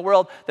sometimes within the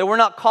world, that we're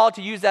not called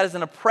to use that as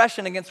an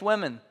oppression against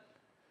women.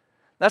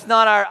 That's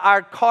not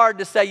our card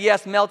to say,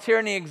 yes, male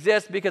tyranny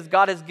exists because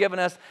God has given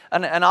us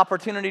an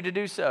opportunity to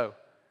do so.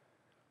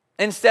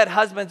 Instead,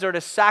 husbands are to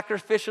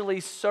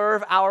sacrificially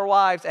serve our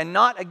wives and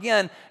not,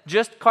 again,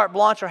 just carte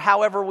blanche or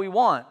however we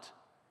want.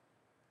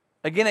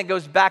 Again, it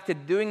goes back to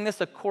doing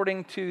this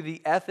according to the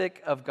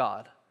ethic of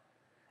God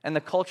and the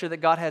culture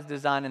that God has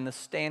designed and the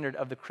standard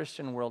of the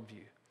Christian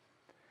worldview.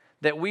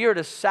 That we are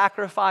to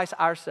sacrifice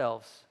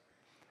ourselves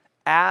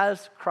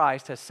as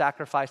Christ has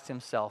sacrificed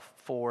himself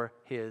for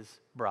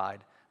his bride,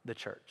 the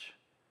church.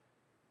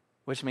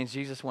 Which means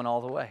Jesus went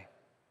all the way.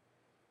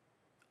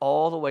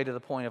 All the way to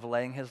the point of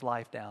laying his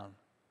life down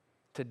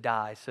to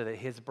die so that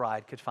his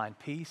bride could find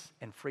peace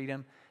and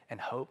freedom and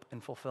hope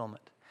and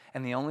fulfillment.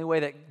 And the only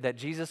way that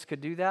Jesus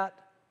could do that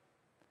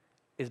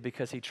is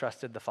because he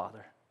trusted the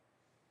Father.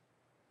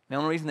 The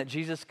only reason that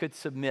Jesus could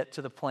submit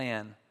to the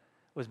plan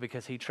was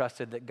because he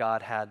trusted that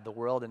God had the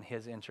world in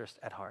his interest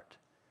at heart.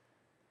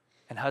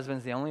 And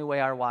husbands, the only way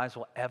our wives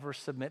will ever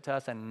submit to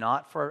us, and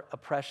not for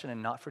oppression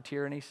and not for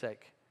tyranny's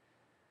sake,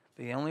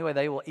 the only way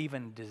they will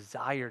even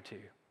desire to,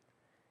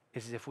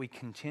 is if we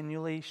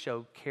continually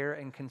show care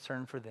and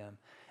concern for them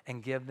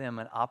and give them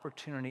an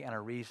opportunity and a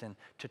reason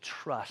to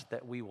trust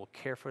that we will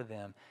care for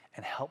them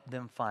and help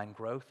them find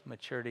growth,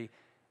 maturity,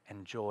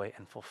 and joy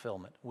and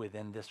fulfillment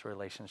within this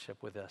relationship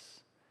with us.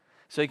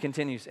 So he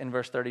continues in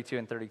verse 32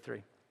 and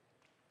 33.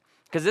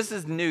 Because this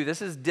is new.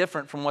 This is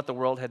different from what the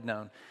world had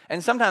known.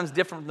 And sometimes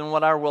different than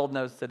what our world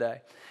knows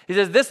today. He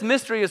says, this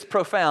mystery is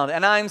profound,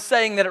 and I am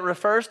saying that it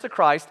refers to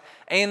Christ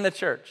and the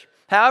church.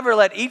 However,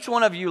 let each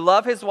one of you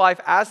love his wife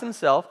as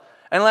himself,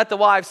 and let the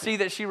wife see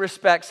that she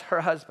respects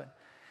her husband.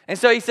 And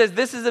so he says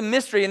this is a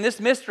mystery, and this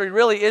mystery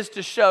really is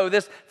to show,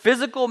 this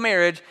physical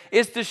marriage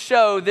is to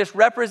show this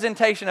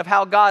representation of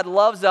how God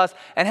loves us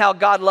and how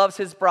God loves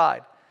his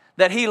bride.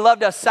 That he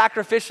loved us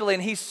sacrificially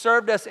and he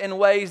served us in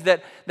ways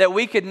that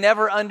we could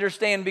never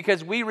understand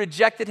because we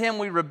rejected him,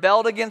 we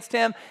rebelled against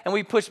him, and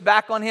we pushed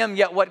back on him.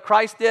 Yet what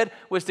Christ did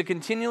was to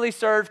continually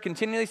serve,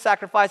 continually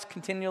sacrifice,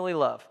 continually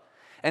love.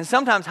 And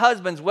sometimes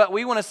husbands, what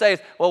we want to say is,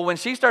 well, when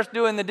she starts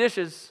doing the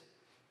dishes,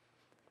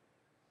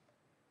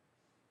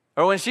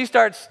 or when she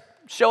starts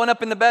showing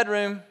up in the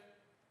bedroom,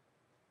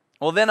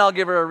 well, then I'll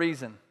give her a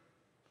reason.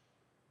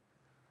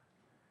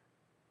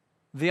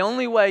 The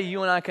only way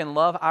you and I can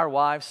love our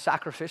wives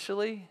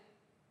sacrificially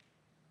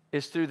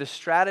is through the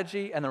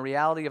strategy and the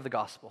reality of the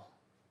gospel,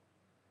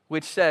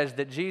 which says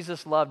that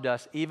Jesus loved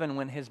us even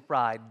when his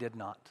bride did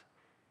not.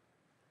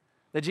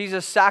 That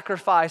Jesus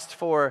sacrificed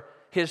for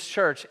his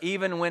church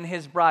even when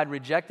his bride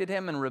rejected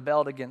him and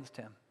rebelled against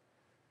him.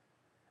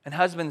 And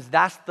husbands,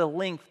 that's the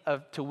length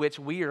to which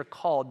we are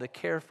called to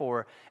care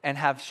for and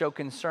show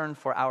concern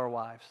for our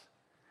wives.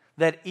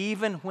 That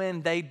even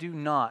when they do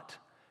not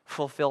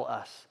fulfill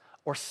us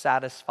or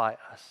satisfy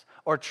us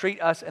or treat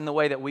us in the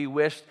way that we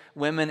wished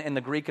women in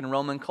the Greek and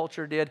Roman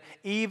culture did,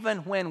 even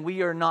when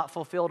we are not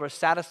fulfilled or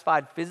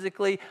satisfied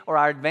physically or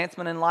our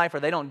advancement in life, or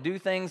they don't do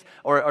things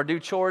or do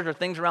chores or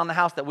things around the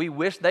house that we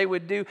wish they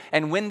would do,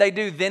 and when they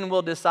do, then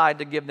we'll decide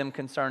to give them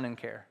concern and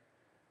care.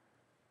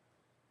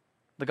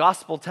 The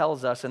gospel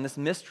tells us, and this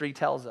mystery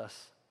tells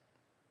us,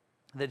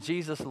 that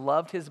Jesus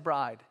loved his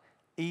bride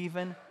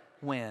even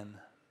when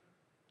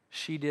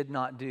she did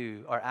not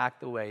do or act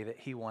the way that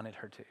he wanted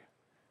her to.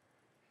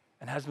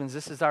 And husbands,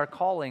 this is our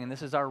calling and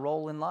this is our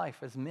role in life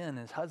as men,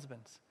 as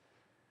husbands,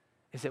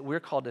 is that we're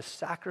called to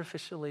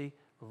sacrificially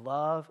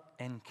love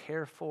and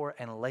care for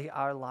and lay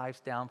our lives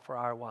down for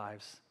our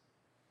wives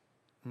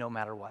no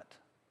matter what.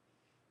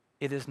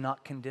 It is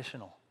not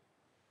conditional,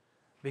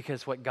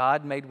 because what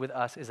God made with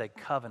us is a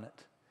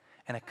covenant.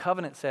 And a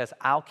covenant says,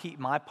 I'll keep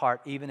my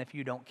part even if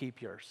you don't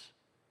keep yours.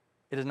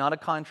 It is not a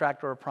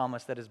contract or a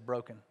promise that is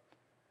broken.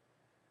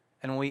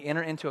 And when we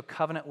enter into a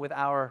covenant with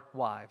our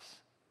wives,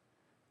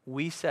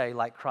 we say,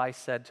 like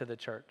Christ said to the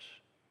church,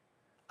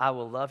 I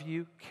will love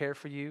you, care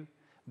for you,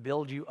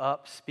 build you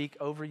up, speak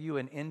over you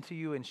and into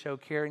you, and show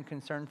care and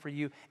concern for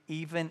you,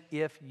 even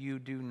if you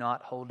do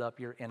not hold up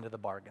your end of the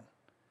bargain.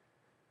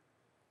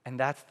 And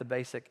that's the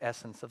basic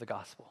essence of the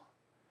gospel,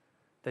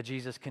 that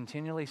Jesus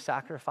continually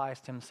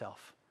sacrificed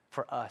himself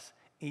for us,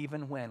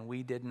 even when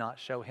we did not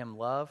show him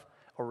love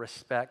or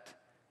respect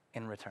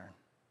in return.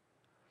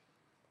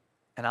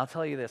 And I'll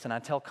tell you this, and I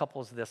tell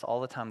couples this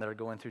all the time that are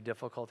going through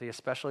difficulty,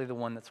 especially the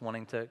one that's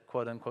wanting to,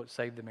 quote unquote,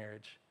 save the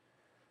marriage.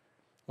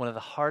 One of the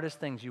hardest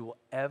things you will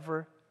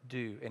ever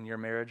do in your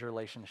marriage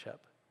relationship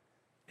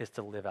is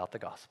to live out the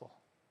gospel,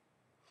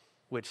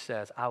 which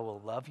says, I will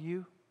love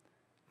you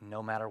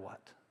no matter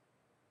what.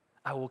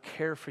 I will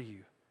care for you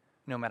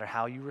no matter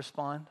how you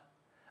respond.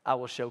 I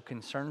will show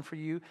concern for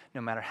you no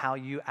matter how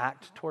you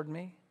act toward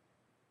me.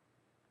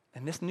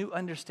 And this new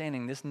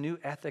understanding, this new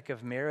ethic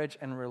of marriage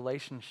and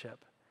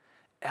relationship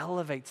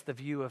elevates the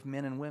view of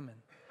men and women,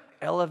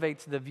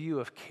 elevates the view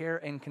of care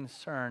and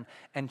concern,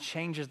 and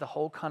changes the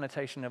whole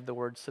connotation of the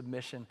word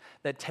submission,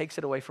 that takes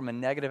it away from a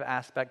negative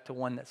aspect to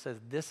one that says,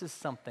 this is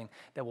something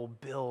that will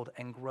build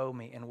and grow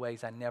me in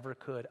ways I never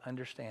could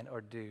understand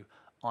or do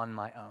on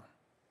my own.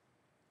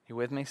 You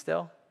with me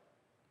still?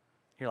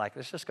 You're like,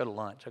 let's just go to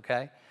lunch,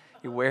 okay?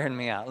 You're wearing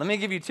me out. Let me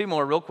give you two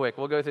more real quick.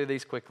 We'll go through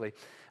these quickly.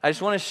 I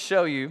just want to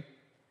show you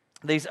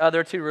these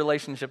other two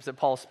relationships that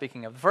Paul's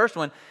speaking of. The first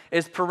one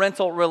is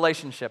parental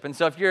relationship. And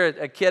so if you're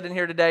a kid in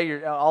here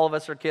today, all of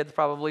us are kids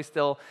probably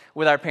still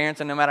with our parents,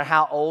 and no matter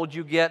how old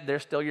you get, they're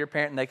still your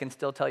parent and they can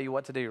still tell you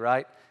what to do,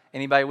 right?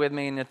 Anybody with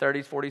me in their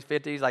 30s, 40s,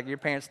 50s? Like your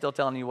parents still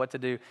telling you what to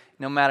do,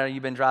 no matter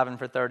you've been driving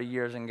for 30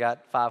 years and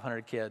got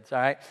 500 kids, all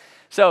right?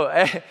 So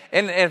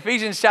in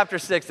Ephesians chapter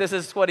 6, this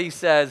is what he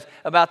says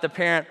about the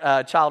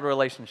parent-child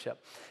relationship.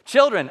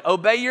 Children,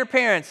 obey your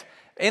parents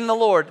in the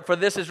Lord, for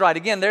this is right.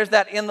 Again, there's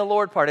that in the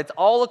Lord part. It's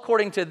all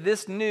according to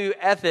this new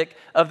ethic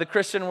of the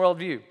Christian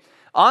worldview.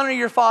 Honor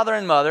your father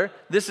and mother.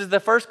 This is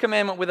the first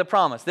commandment with a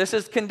promise. This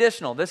is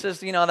conditional. This is,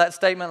 that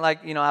statement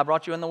like, I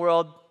brought you in the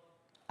world,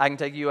 I can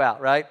take you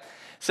out, right?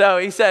 So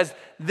he says,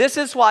 this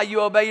is why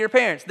you obey your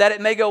parents, that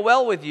it may go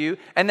well with you,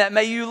 and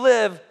that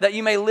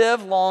you may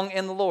live long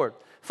in the Lord.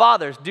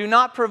 Fathers, do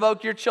not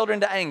provoke your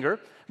children to anger,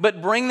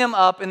 but bring them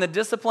up in the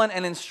discipline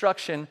and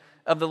instruction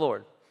of the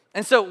Lord.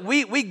 And so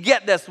we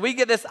get this. We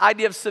get this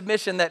idea of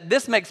submission, that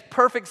this makes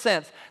perfect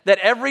sense, that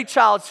every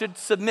child should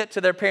submit to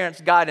their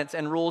parents' guidance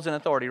and rules and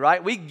authority,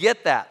 right? We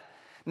get that.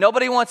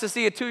 Nobody wants to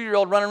see a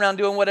 2-year-old run around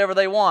doing whatever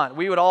they want.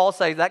 We would all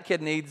say that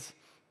kid needs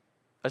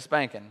a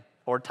spanking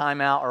or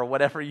timeout or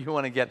whatever you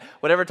want to get,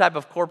 whatever type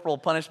of corporal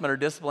punishment or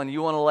discipline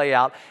you want to lay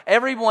out.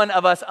 Every one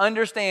of us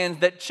understands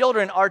that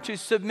children are to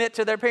submit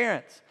to their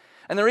parents.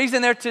 And the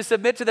reason they're to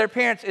submit to their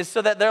parents is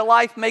so that their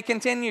life may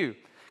continue.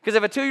 Because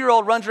if a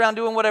 2-year-old runs around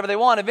doing whatever they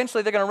want,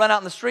 eventually they're going to run out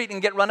in the street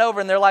and get run over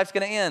and their life's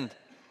going to end.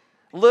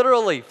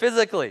 Literally,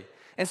 physically.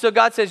 And so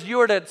God says you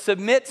are to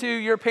submit to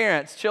your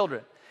parents,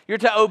 children. You're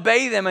to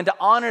obey them and to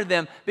honor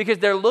them because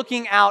they're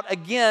looking out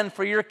again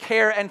for your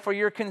care and for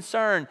your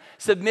concern.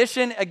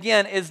 Submission,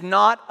 again, is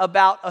not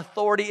about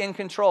authority and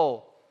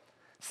control.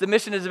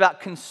 Submission is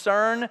about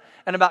concern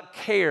and about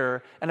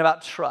care and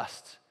about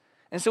trust.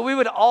 And so we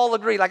would all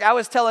agree, like I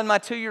was telling my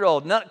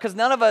 2-year-old, because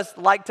none of us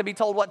like to be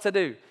told what to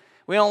do.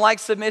 We don't like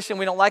submission.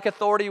 We don't like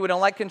authority. We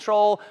don't like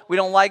control. We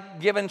don't like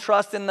giving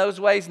trust in those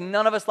ways.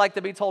 None of us like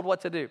to be told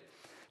what to do.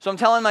 So I'm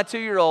telling my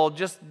 2-year-old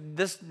just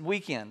this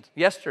weekend,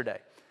 yesterday,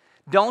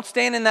 don't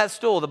stand in that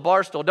stool, the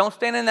bar stool. Don't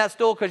stand in that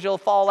stool because you'll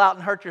fall out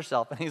and hurt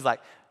yourself. And he's like,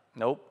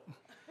 nope.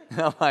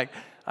 I'm like,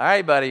 all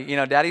right, buddy,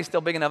 daddy's still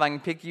big enough. I can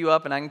pick you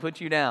up and I can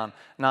put you down.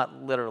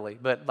 Not literally,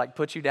 but like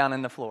put you down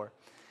in the floor.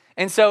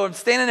 And so I'm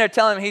standing there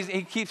telling him,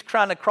 he keeps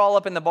trying to crawl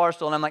up in the bar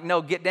stool. And I'm like,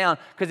 no, get down.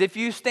 Because if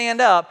you stand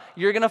up,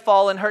 you're going to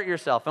fall and hurt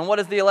yourself. And what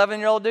does the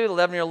 11-year-old do? The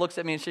 11-year-old looks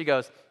at me and she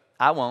goes,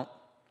 I won't.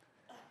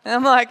 And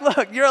I'm like,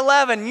 look, you're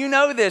 11. You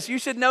know this. You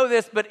should know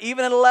this. But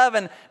even at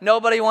 11,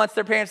 nobody wants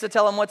their parents to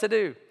tell them what to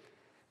do.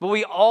 But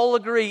we all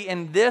agree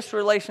in this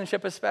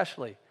relationship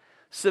especially,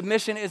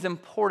 submission is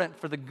important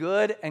for the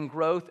good and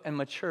growth and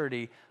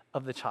maturity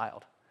of the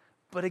child.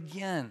 But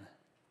again,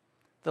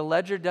 the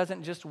ledger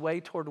doesn't just weigh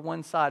toward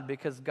one side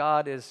because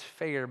God is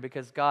fair,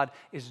 because God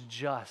is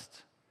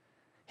just.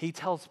 He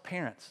tells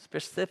parents,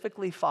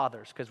 specifically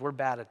fathers, because we're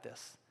bad at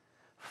this.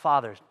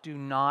 Fathers, do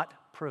not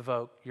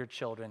provoke your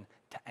children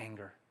to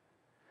anger.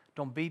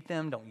 Don't beat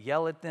them. Don't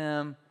yell at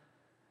them.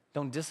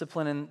 Don't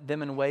discipline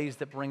them in ways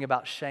that bring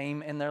about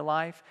shame in their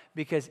life.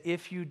 Because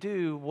if you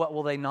do, what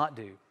will they not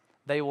do?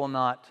 They will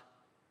not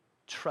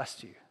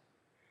trust you.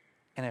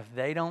 And if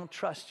they don't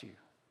trust you,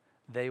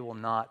 they will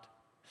not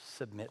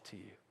submit to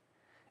you.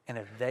 And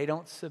if they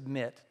don't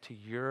submit to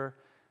your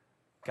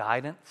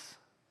guidance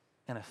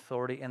and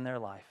authority in their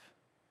life,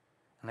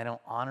 and they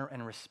don't honor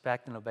and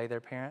respect and obey their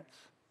parents,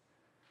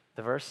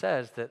 the verse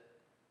says that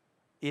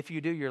if you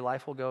do, your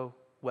life will go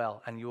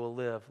well and you will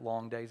live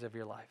long days of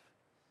your life.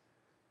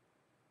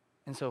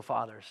 And so,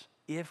 fathers,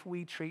 if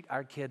we treat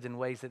our kids in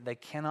ways that they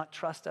cannot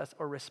trust us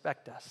or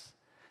respect us,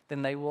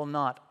 then they will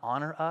not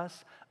honor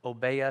us,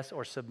 obey us,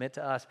 or submit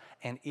to us.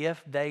 And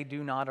if they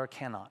do not or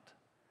cannot,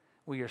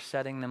 we are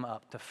setting them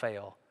up to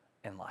fail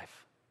in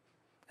life.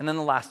 And then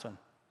the last one.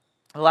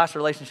 The last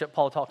relationship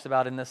Paul talks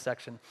about in this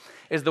section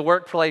is the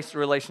workplace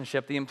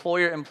relationship, the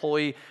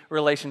employer-employee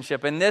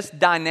relationship. And this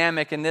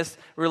dynamic and this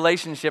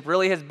relationship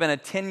really has been a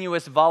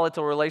tenuous,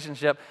 volatile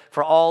relationship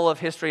for all of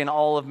history and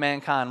all of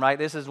mankind, right?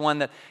 This is one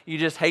that you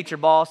just hate your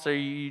boss, or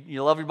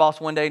you love your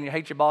boss one day and you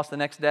hate your boss the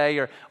next day,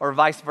 or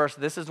vice versa.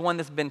 This is one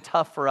that's been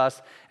tough for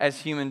us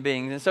as human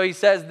beings. And so he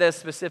says this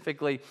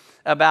specifically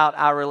about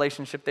our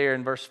relationship there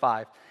in verse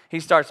 5. He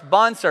starts,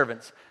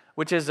 bondservants,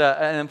 which is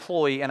an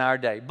employee in our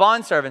day.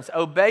 Bondservants,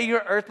 obey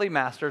your earthly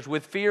masters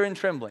with fear and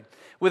trembling,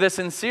 with a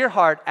sincere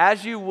heart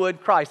as you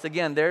would Christ.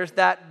 Again, there's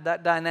that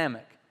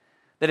dynamic,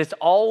 that it's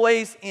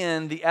always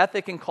in the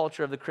ethic and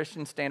culture of the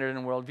Christian standard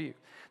and worldview.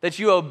 That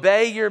you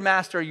obey your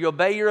master, you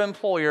obey your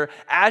employer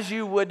as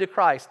you would to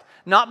Christ.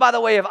 Not by the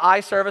way of eye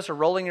service or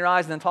rolling your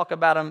eyes and then talk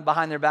about them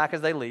behind their back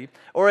as they leave,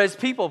 or as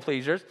people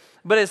pleasers,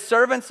 but as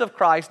servants of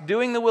Christ,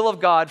 doing the will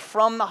of God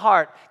from the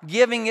heart,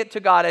 giving it to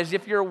God as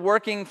if you're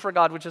working for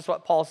God, which is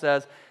what Paul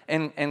says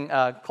in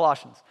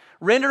Colossians.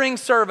 Rendering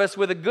service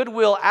with a good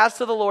will as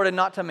to the Lord and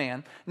not to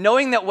man,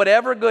 knowing that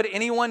whatever good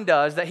anyone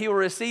does, that he will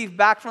receive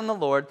back from the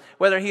Lord,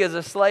 whether he is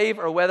a slave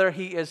or whether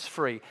he is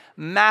free.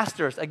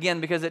 Masters, again,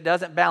 because it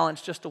doesn't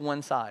balance just to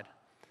one side.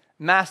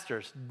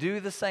 Masters, do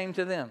the same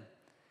to them,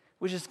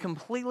 which is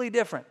completely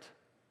different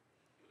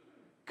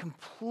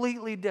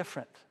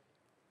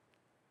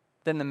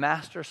than the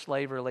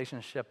master-slave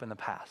relationship in the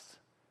past.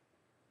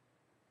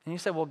 And you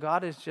say, well,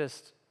 God is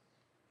just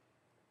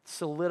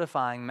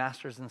solidifying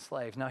masters and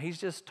slaves. No, he's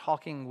just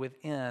talking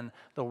within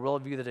the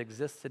worldview that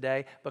exists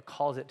today, but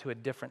calls it to a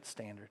different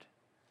standard.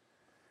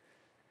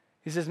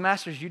 He says,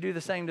 masters, you do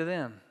the same to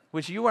them,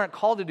 which you weren't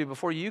called to do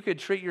before. You could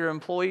treat your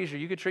employees, or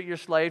you could treat your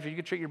slaves, or you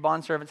could treat your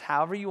bondservants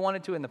however you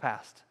wanted to in the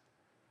past.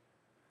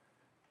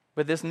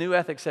 But this new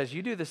ethic says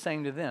you do the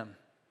same to them.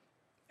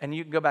 And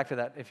you can go back to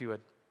that if you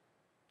would.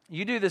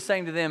 You do the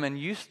same to them and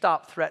you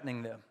stop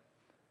threatening them.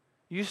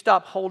 You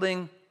stop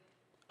holding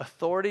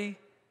authority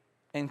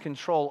and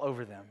control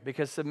over them,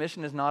 because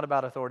submission is not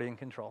about authority and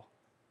control.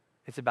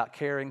 It's about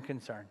care and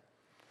concern.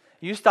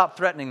 You stop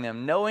threatening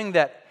them, knowing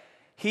that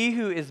he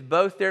who is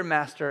both their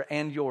master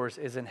and yours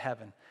is in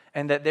heaven,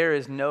 and that there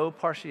is no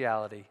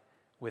partiality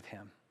with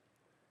him.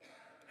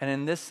 And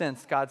in this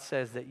sense, God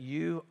says that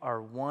you are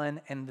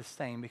one and the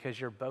same because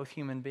you're both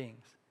human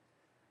beings.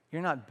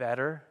 You're not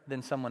better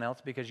than someone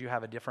else because you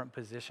have a different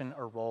position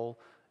or role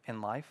in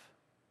life.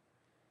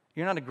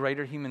 You're not a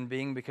greater human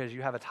being because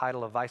you have a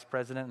title of vice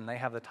president and they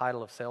have the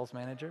title of sales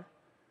manager.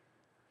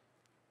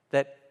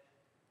 That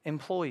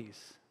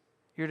employees,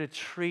 you're to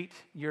treat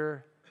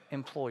your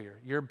employer,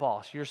 your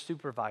boss, your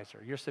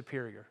supervisor, your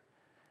superior,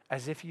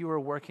 as if you were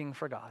working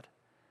for God.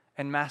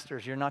 And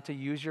masters, you're not to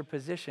use your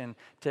position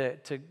to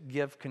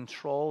give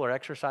control or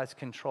exercise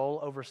control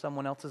over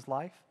someone else's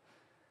life,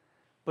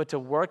 but to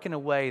work in a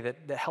way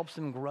that helps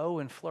them grow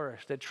and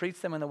flourish, that treats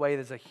them in a way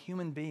that's a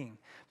human being,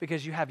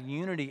 because you have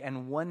unity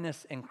and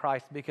oneness in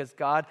Christ, because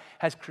God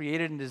has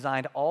created and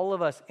designed all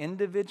of us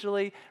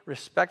individually,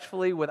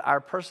 respectfully, with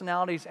our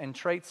personalities and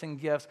traits and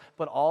gifts,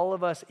 but all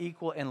of us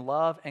equal in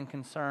love and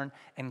concern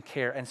and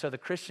care. And so the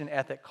Christian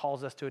ethic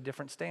calls us to a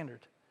different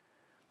standard.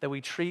 that we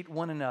treat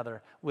one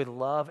another with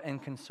love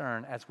and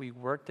concern as we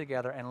work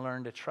together and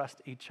learn to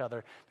trust each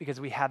other, because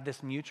we have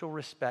this mutual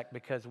respect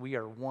because we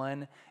are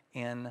one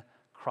in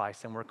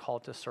Christ and we're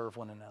called to serve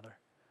one another.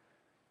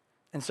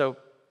 And so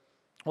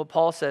what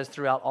Paul says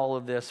throughout all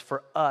of this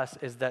for us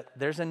is that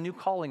there's a new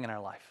calling in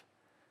our life.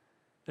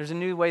 There's a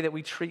new way that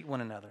we treat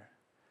one another.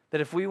 That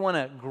if we want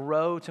to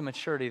grow to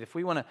maturity, if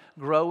we want to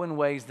grow in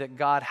ways that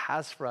God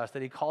has for us,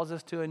 that he calls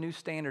us to a new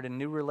standard and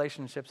new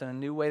relationships and a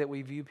new way that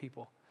we view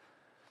people.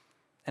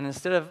 And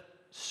instead of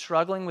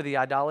struggling with the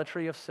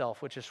idolatry of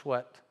self, which is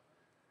what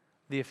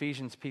the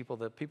Ephesians people,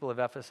 the people of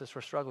Ephesus,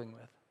 were struggling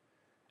with,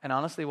 and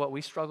honestly what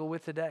we struggle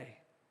with today,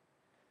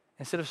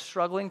 instead of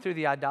struggling through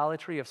the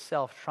idolatry of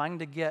self, trying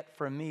to get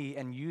from me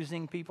and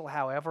using people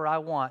however I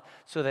want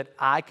so that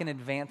I can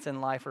advance in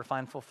life or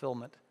find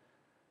fulfillment,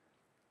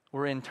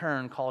 we're in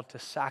turn called to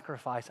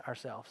sacrifice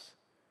ourselves,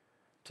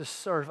 to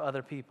serve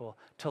other people,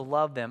 to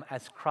love them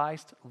as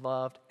Christ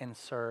loved and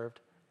served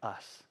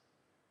us.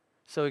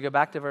 So we go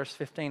back to verse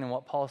 15 and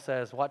what Paul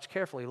says, watch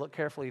carefully, look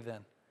carefully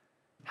then,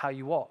 how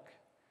you walk.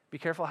 Be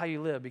careful how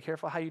you live. Be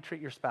careful how you treat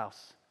your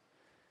spouse.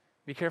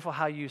 Be careful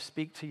how you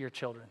speak to your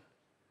children.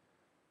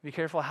 Be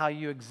careful how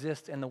you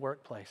exist in the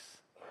workplace.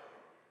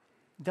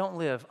 Don't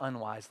live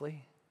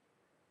unwisely.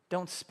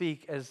 Don't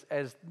speak as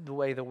the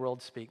way the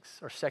world speaks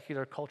or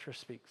secular culture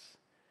speaks,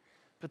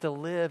 but to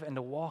live and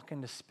to walk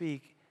and to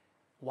speak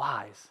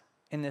wise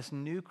in this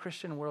new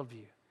Christian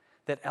worldview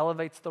that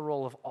elevates the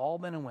role of all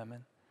men and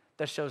women,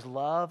 that shows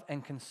love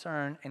and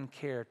concern and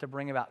care to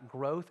bring about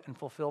growth and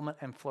fulfillment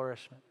and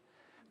flourishment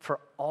for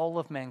all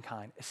of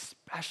mankind,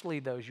 especially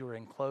those you are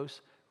in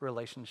close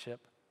relationship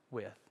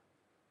with.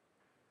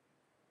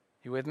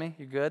 You with me?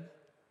 You good?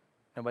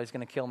 Nobody's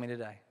going to kill me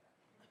today.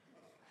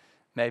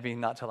 Maybe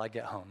not till I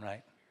get home,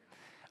 right?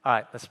 All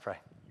right, let's pray.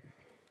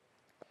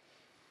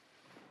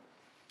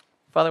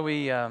 Father,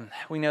 we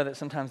know that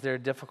sometimes there are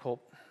difficult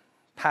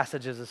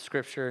passages of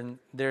Scripture and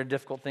there are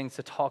difficult things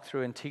to talk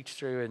through and teach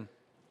through. And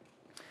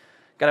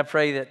God, I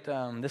pray that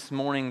this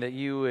morning that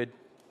you would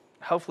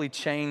hopefully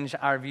change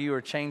our view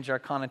or change our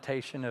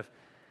connotation of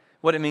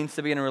what it means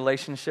to be in a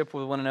relationship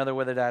with one another,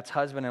 whether that's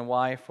husband and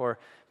wife or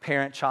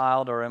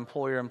parent-child or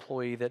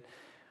employer-employee, that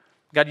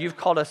God, you've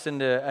called us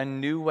into a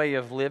new way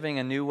of living,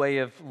 a new way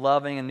of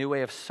loving, a new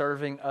way of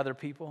serving other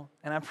people.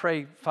 And I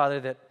pray, Father,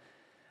 that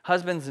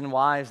husbands and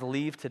wives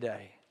leave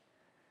today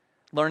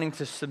learning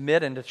to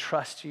submit and to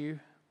trust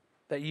you,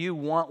 that you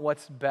want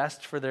what's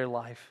best for their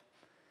life,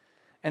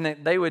 and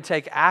that they would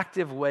take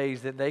active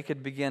ways that they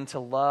could begin to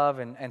love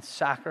and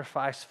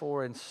sacrifice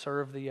for and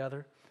serve the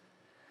other.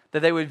 That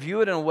they would view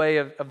it in a way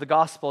of the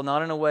gospel,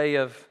 not in a way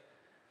of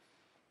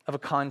a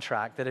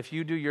contract, that if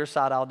you do your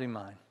side, I'll do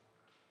mine.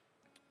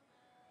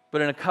 But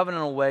in a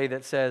covenantal way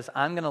that says,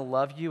 I'm going to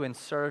love you and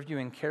serve you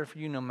and care for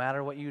you no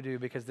matter what you do,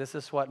 because this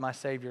is what my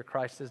Savior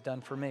Christ has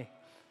done for me.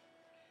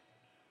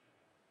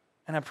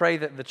 And I pray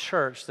that the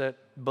church, that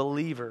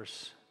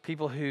believers,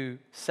 people who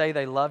say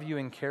they love you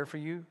and care for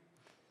you,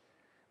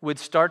 would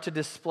start to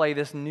display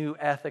this new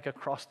ethic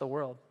across the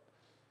world.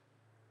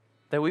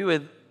 That we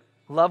would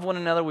love one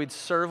another, we'd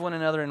serve one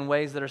another in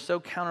ways that are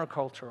so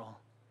countercultural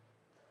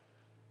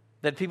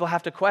that people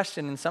have to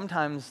question and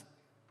sometimes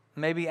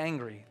maybe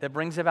angry, that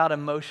brings about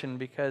emotion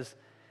because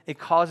it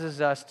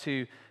causes us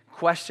to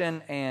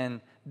question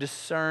and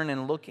discern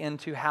and look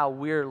into how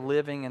we're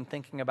living and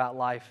thinking about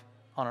life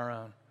on our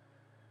own.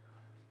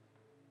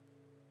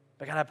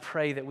 But God, I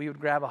pray that we would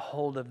grab a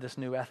hold of this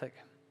new ethic,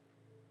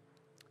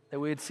 that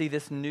we would see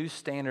this new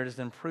standard as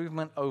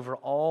improvement over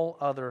all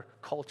other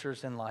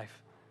cultures in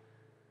life,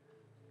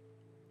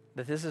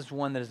 that this is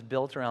one that is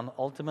built around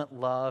ultimate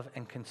love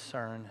and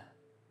concern,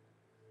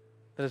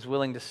 that is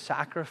willing to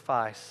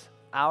sacrifice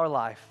our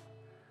life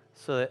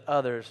so that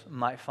others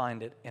might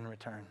find it in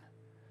return.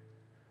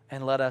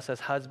 And let us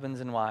as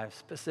husbands and wives,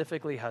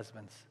 specifically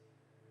husbands,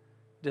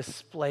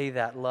 display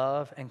that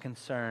love and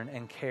concern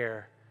and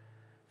care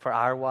for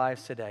our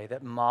wives today,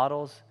 that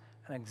models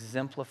and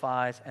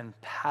exemplifies and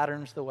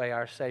patterns the way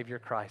our Savior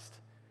Christ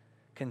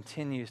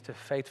continues to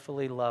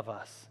faithfully love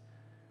us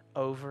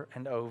over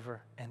and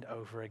over and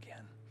over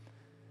again.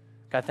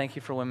 God, thank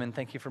you for women.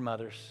 Thank you for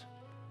mothers.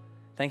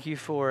 Thank you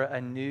for a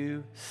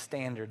new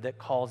standard that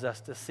calls us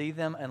to see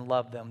them and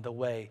love them the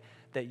way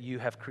that you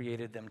have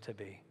created them to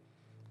be.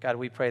 God,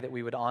 we pray that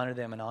we would honor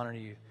them and honor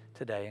you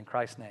today. In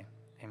Christ's name,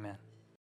 amen.